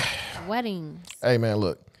weddings. Hey, man,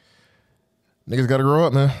 look, niggas gotta grow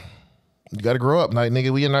up, man. You gotta grow up, like,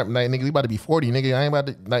 nigga. We about to be 40, nigga. I ain't about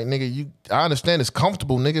to, like, nigga. I understand it's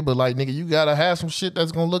comfortable, nigga, but like, nigga, you gotta have some shit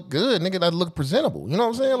that's gonna look good, nigga. That look presentable. You know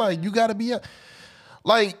what I'm saying? Like, you gotta be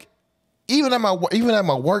like, even at my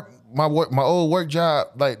work, my old work job,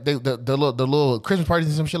 like the little Christmas parties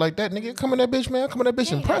and some shit like that, nigga. Come in that bitch, man. Come in that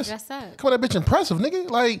bitch impressive. Come in that bitch impressive, nigga.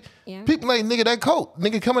 Like, people like, nigga, that coat,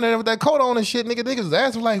 nigga, coming in there with that coat on and shit, nigga. Niggas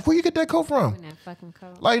asking like, where you get that coat from? That fucking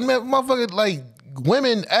coat. Like, man, motherfucker, like,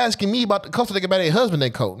 women asking me about the coat so they can buy their husband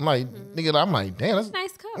that coat. I'm like, nigga, I'm like, damn, that's a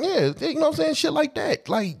nice coat. Yeah, you know what I'm saying? Shit like that.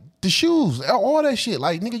 Like, the shoes, all that shit.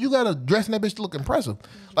 Like, nigga, you gotta dress in that bitch to look impressive.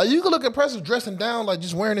 Like, you can look impressive dressing down, like,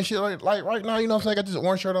 just wearing this shit. Like right now, you know what I'm saying? I got this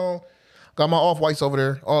orange shirt on, got my off-whites over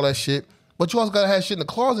there, all that shit. But you also gotta have shit in the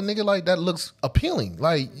closet, nigga, like, that looks appealing.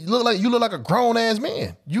 Like, you look like a grown-ass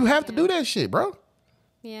man. You have to do that shit, bro.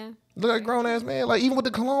 Yeah. Look like a grown-ass man. Like, even with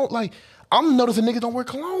the cologne, like, I'm noticing niggas don't wear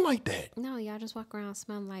cologne like that. No, y'all just walk around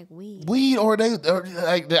smelling like weed.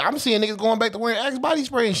 Like, I'm seeing niggas going back to wearing Axe body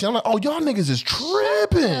spray and shit. I'm like, oh, y'all niggas is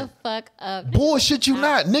tripping. Shut the fuck up. Bullshit, you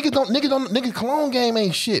not. Niggas cologne game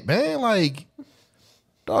ain't shit, man. Like,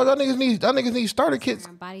 Dog, y'all niggas need starter kits.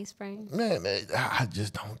 Body spray. Man, I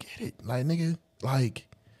just don't get it. Like, nigga, like.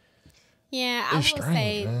 Yeah, I will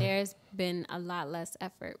say man. there's been a lot less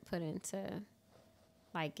effort put into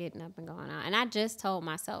like getting up and going out. And I just told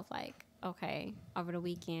myself, like, okay, over the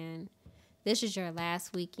weekend, this is your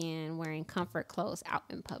last weekend wearing comfort clothes out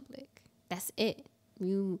in public. That's it.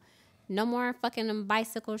 You no more fucking them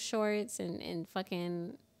bicycle shorts and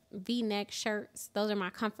fucking V-neck shirts. Those are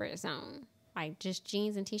my comfort zone. Like just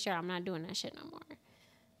jeans and t-shirt. I'm not doing that shit no more.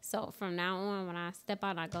 So from now on, when I step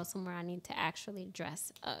out, I go somewhere, I need to actually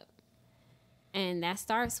dress up. And that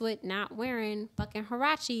starts with not wearing fucking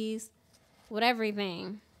Huaraches with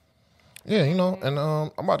everything. Yeah, you know, and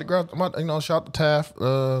I'm about to grab, shout out to Taft.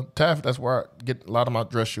 Taft, that's where I get a lot of my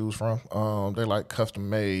dress shoes from. They're like custom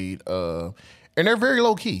made, and they're very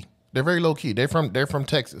low key. They're very low key. They're from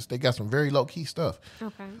Texas. They got some very low key stuff.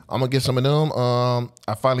 Okay. I'm gonna get some of them.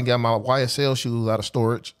 I finally got my YSL shoes out of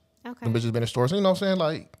storage. Okay. The bitches been in storage. So, you know what I'm saying?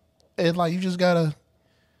 Like, it's like you just gotta.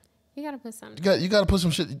 You gotta put something. You gotta put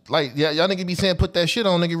some shit. Like, yeah, y'all nigga be saying put that shit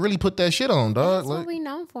on. Nigga, really put that shit on, dog. That's like, what we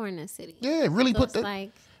known for in this city. Yeah, really so put that.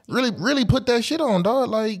 Like, really put that shit on, dog.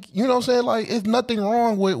 Like, you know what I'm saying? Like, it's nothing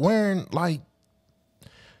wrong with wearing like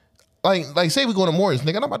say we go to Morton's,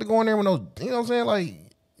 nigga. I'm about to go in there with no, you know what I'm saying? Like,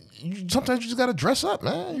 sometimes you just gotta dress up,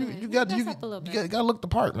 man. You gotta look the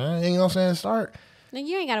part, man. You know what I'm saying? Nigga,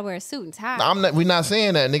 you ain't gotta wear a suit and tie. We're not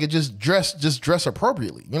saying that, nigga. Just dress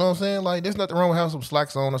appropriately. You know what I'm saying? Like, there's nothing wrong with having some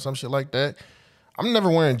slacks on or some shit like that. I'm never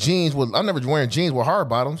wearing jeans with hard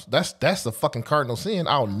bottoms. That's the fucking cardinal sin.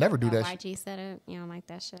 I'll never do that. YG setup. You don't like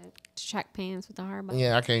that shit. Track pants with the hard bottoms.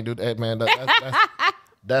 Yeah, I can't do that, man.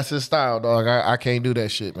 That's his style, dog. I can't do that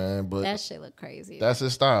shit, man. But that shit look crazy. That's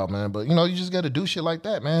his style, man. But you know, you just got to do shit like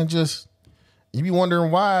that, man. Just you be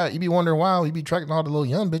wondering why you be tracking all the little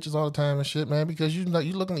young bitches all the time and shit, man. Because you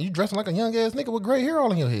dressing like a young ass nigga with gray hair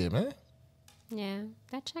all in your head, man. Yeah,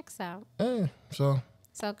 that checks out. Yeah, So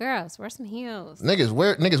girls, wear some heels. Niggas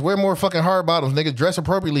wear more fucking hard bottoms. Niggas dress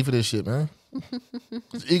appropriately for this shit, man.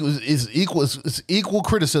 It's equal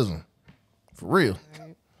criticism, for real.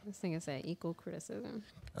 Right. This nigga said equal criticism.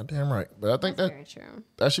 Damn right, but I think that's very true.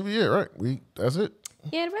 That should be it, right? That's it.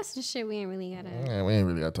 Yeah, the rest of the shit we ain't really gotta. Yeah, we ain't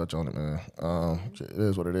really gotta touch on it, man. It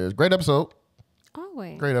is what it is. Great episode.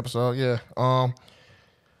 Always. Great episode. Yeah.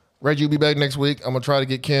 Reggie will be back next week. I'm gonna try to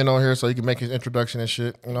get Ken on here so he can make his introduction and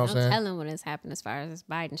shit. You know what I'm saying? Tell him what has happened as far as this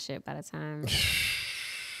Biden shit by the time.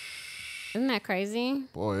 Isn't that crazy?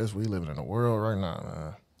 Boy, we living in a world right now,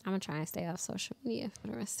 man. I'm gonna try and stay off social media for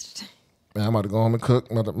the rest of the day. Man, I'm about to go home and cook.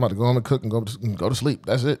 I'm about to go home and cook and go to sleep.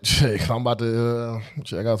 That's it. Shit, I'm about to.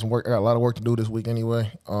 I got some work. I got a lot of work to do this week anyway.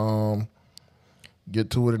 Get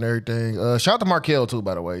to it and everything. Shout out to Markel too,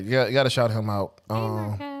 by the way. You got to shout him out. Hey,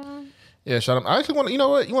 Markel. Yeah, shout him. I actually want to. You know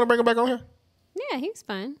what? You want to bring him back on here? Yeah, he's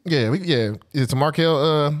fun. Yeah, It's a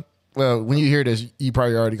Markel. Well, when you hear this, you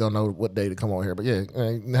probably already gonna know what day to come on here. But yeah,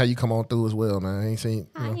 how you come on through as well, man. I ain't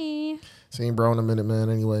seen. Seen bro in a minute, man.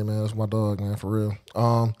 Anyway, man, that's my dog, man, for real.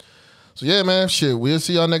 So yeah, man, shit. We'll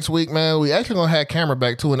see y'all next week, man. We actually gonna have camera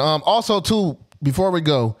back too, and also too. Before we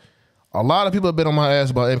go, a lot of people have been on my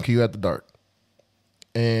ass about M.K.U. at the dark.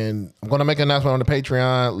 And I'm going to make an announcement on the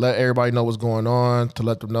Patreon, let everybody know what's going on, to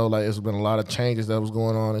let them know like there's been a lot of changes that was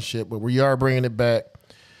going on and shit. But we are bringing it back.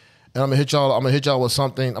 And I'm going to hit y'all with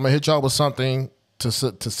something. I'm going to hit y'all with something to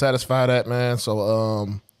satisfy that, man. So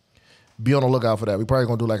be on the lookout for that. We probably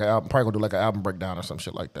going to do like an album breakdown or some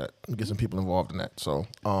shit like that. Get some people involved in that. So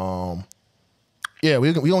yeah,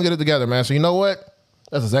 we going to get it together, man. So you know what?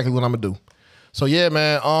 That's exactly what I'm going to do. So yeah,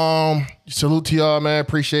 man. Salute to y'all, man.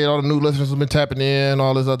 Appreciate all the new listeners who've been tapping in,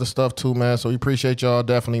 all this other stuff too, man. So we appreciate y'all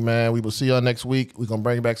definitely, man. We will see y'all next week. We're gonna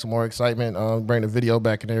bring back some more excitement, bring the video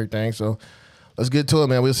back and everything. So let's get to it,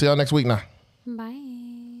 man. We'll see y'all next week now. Bye.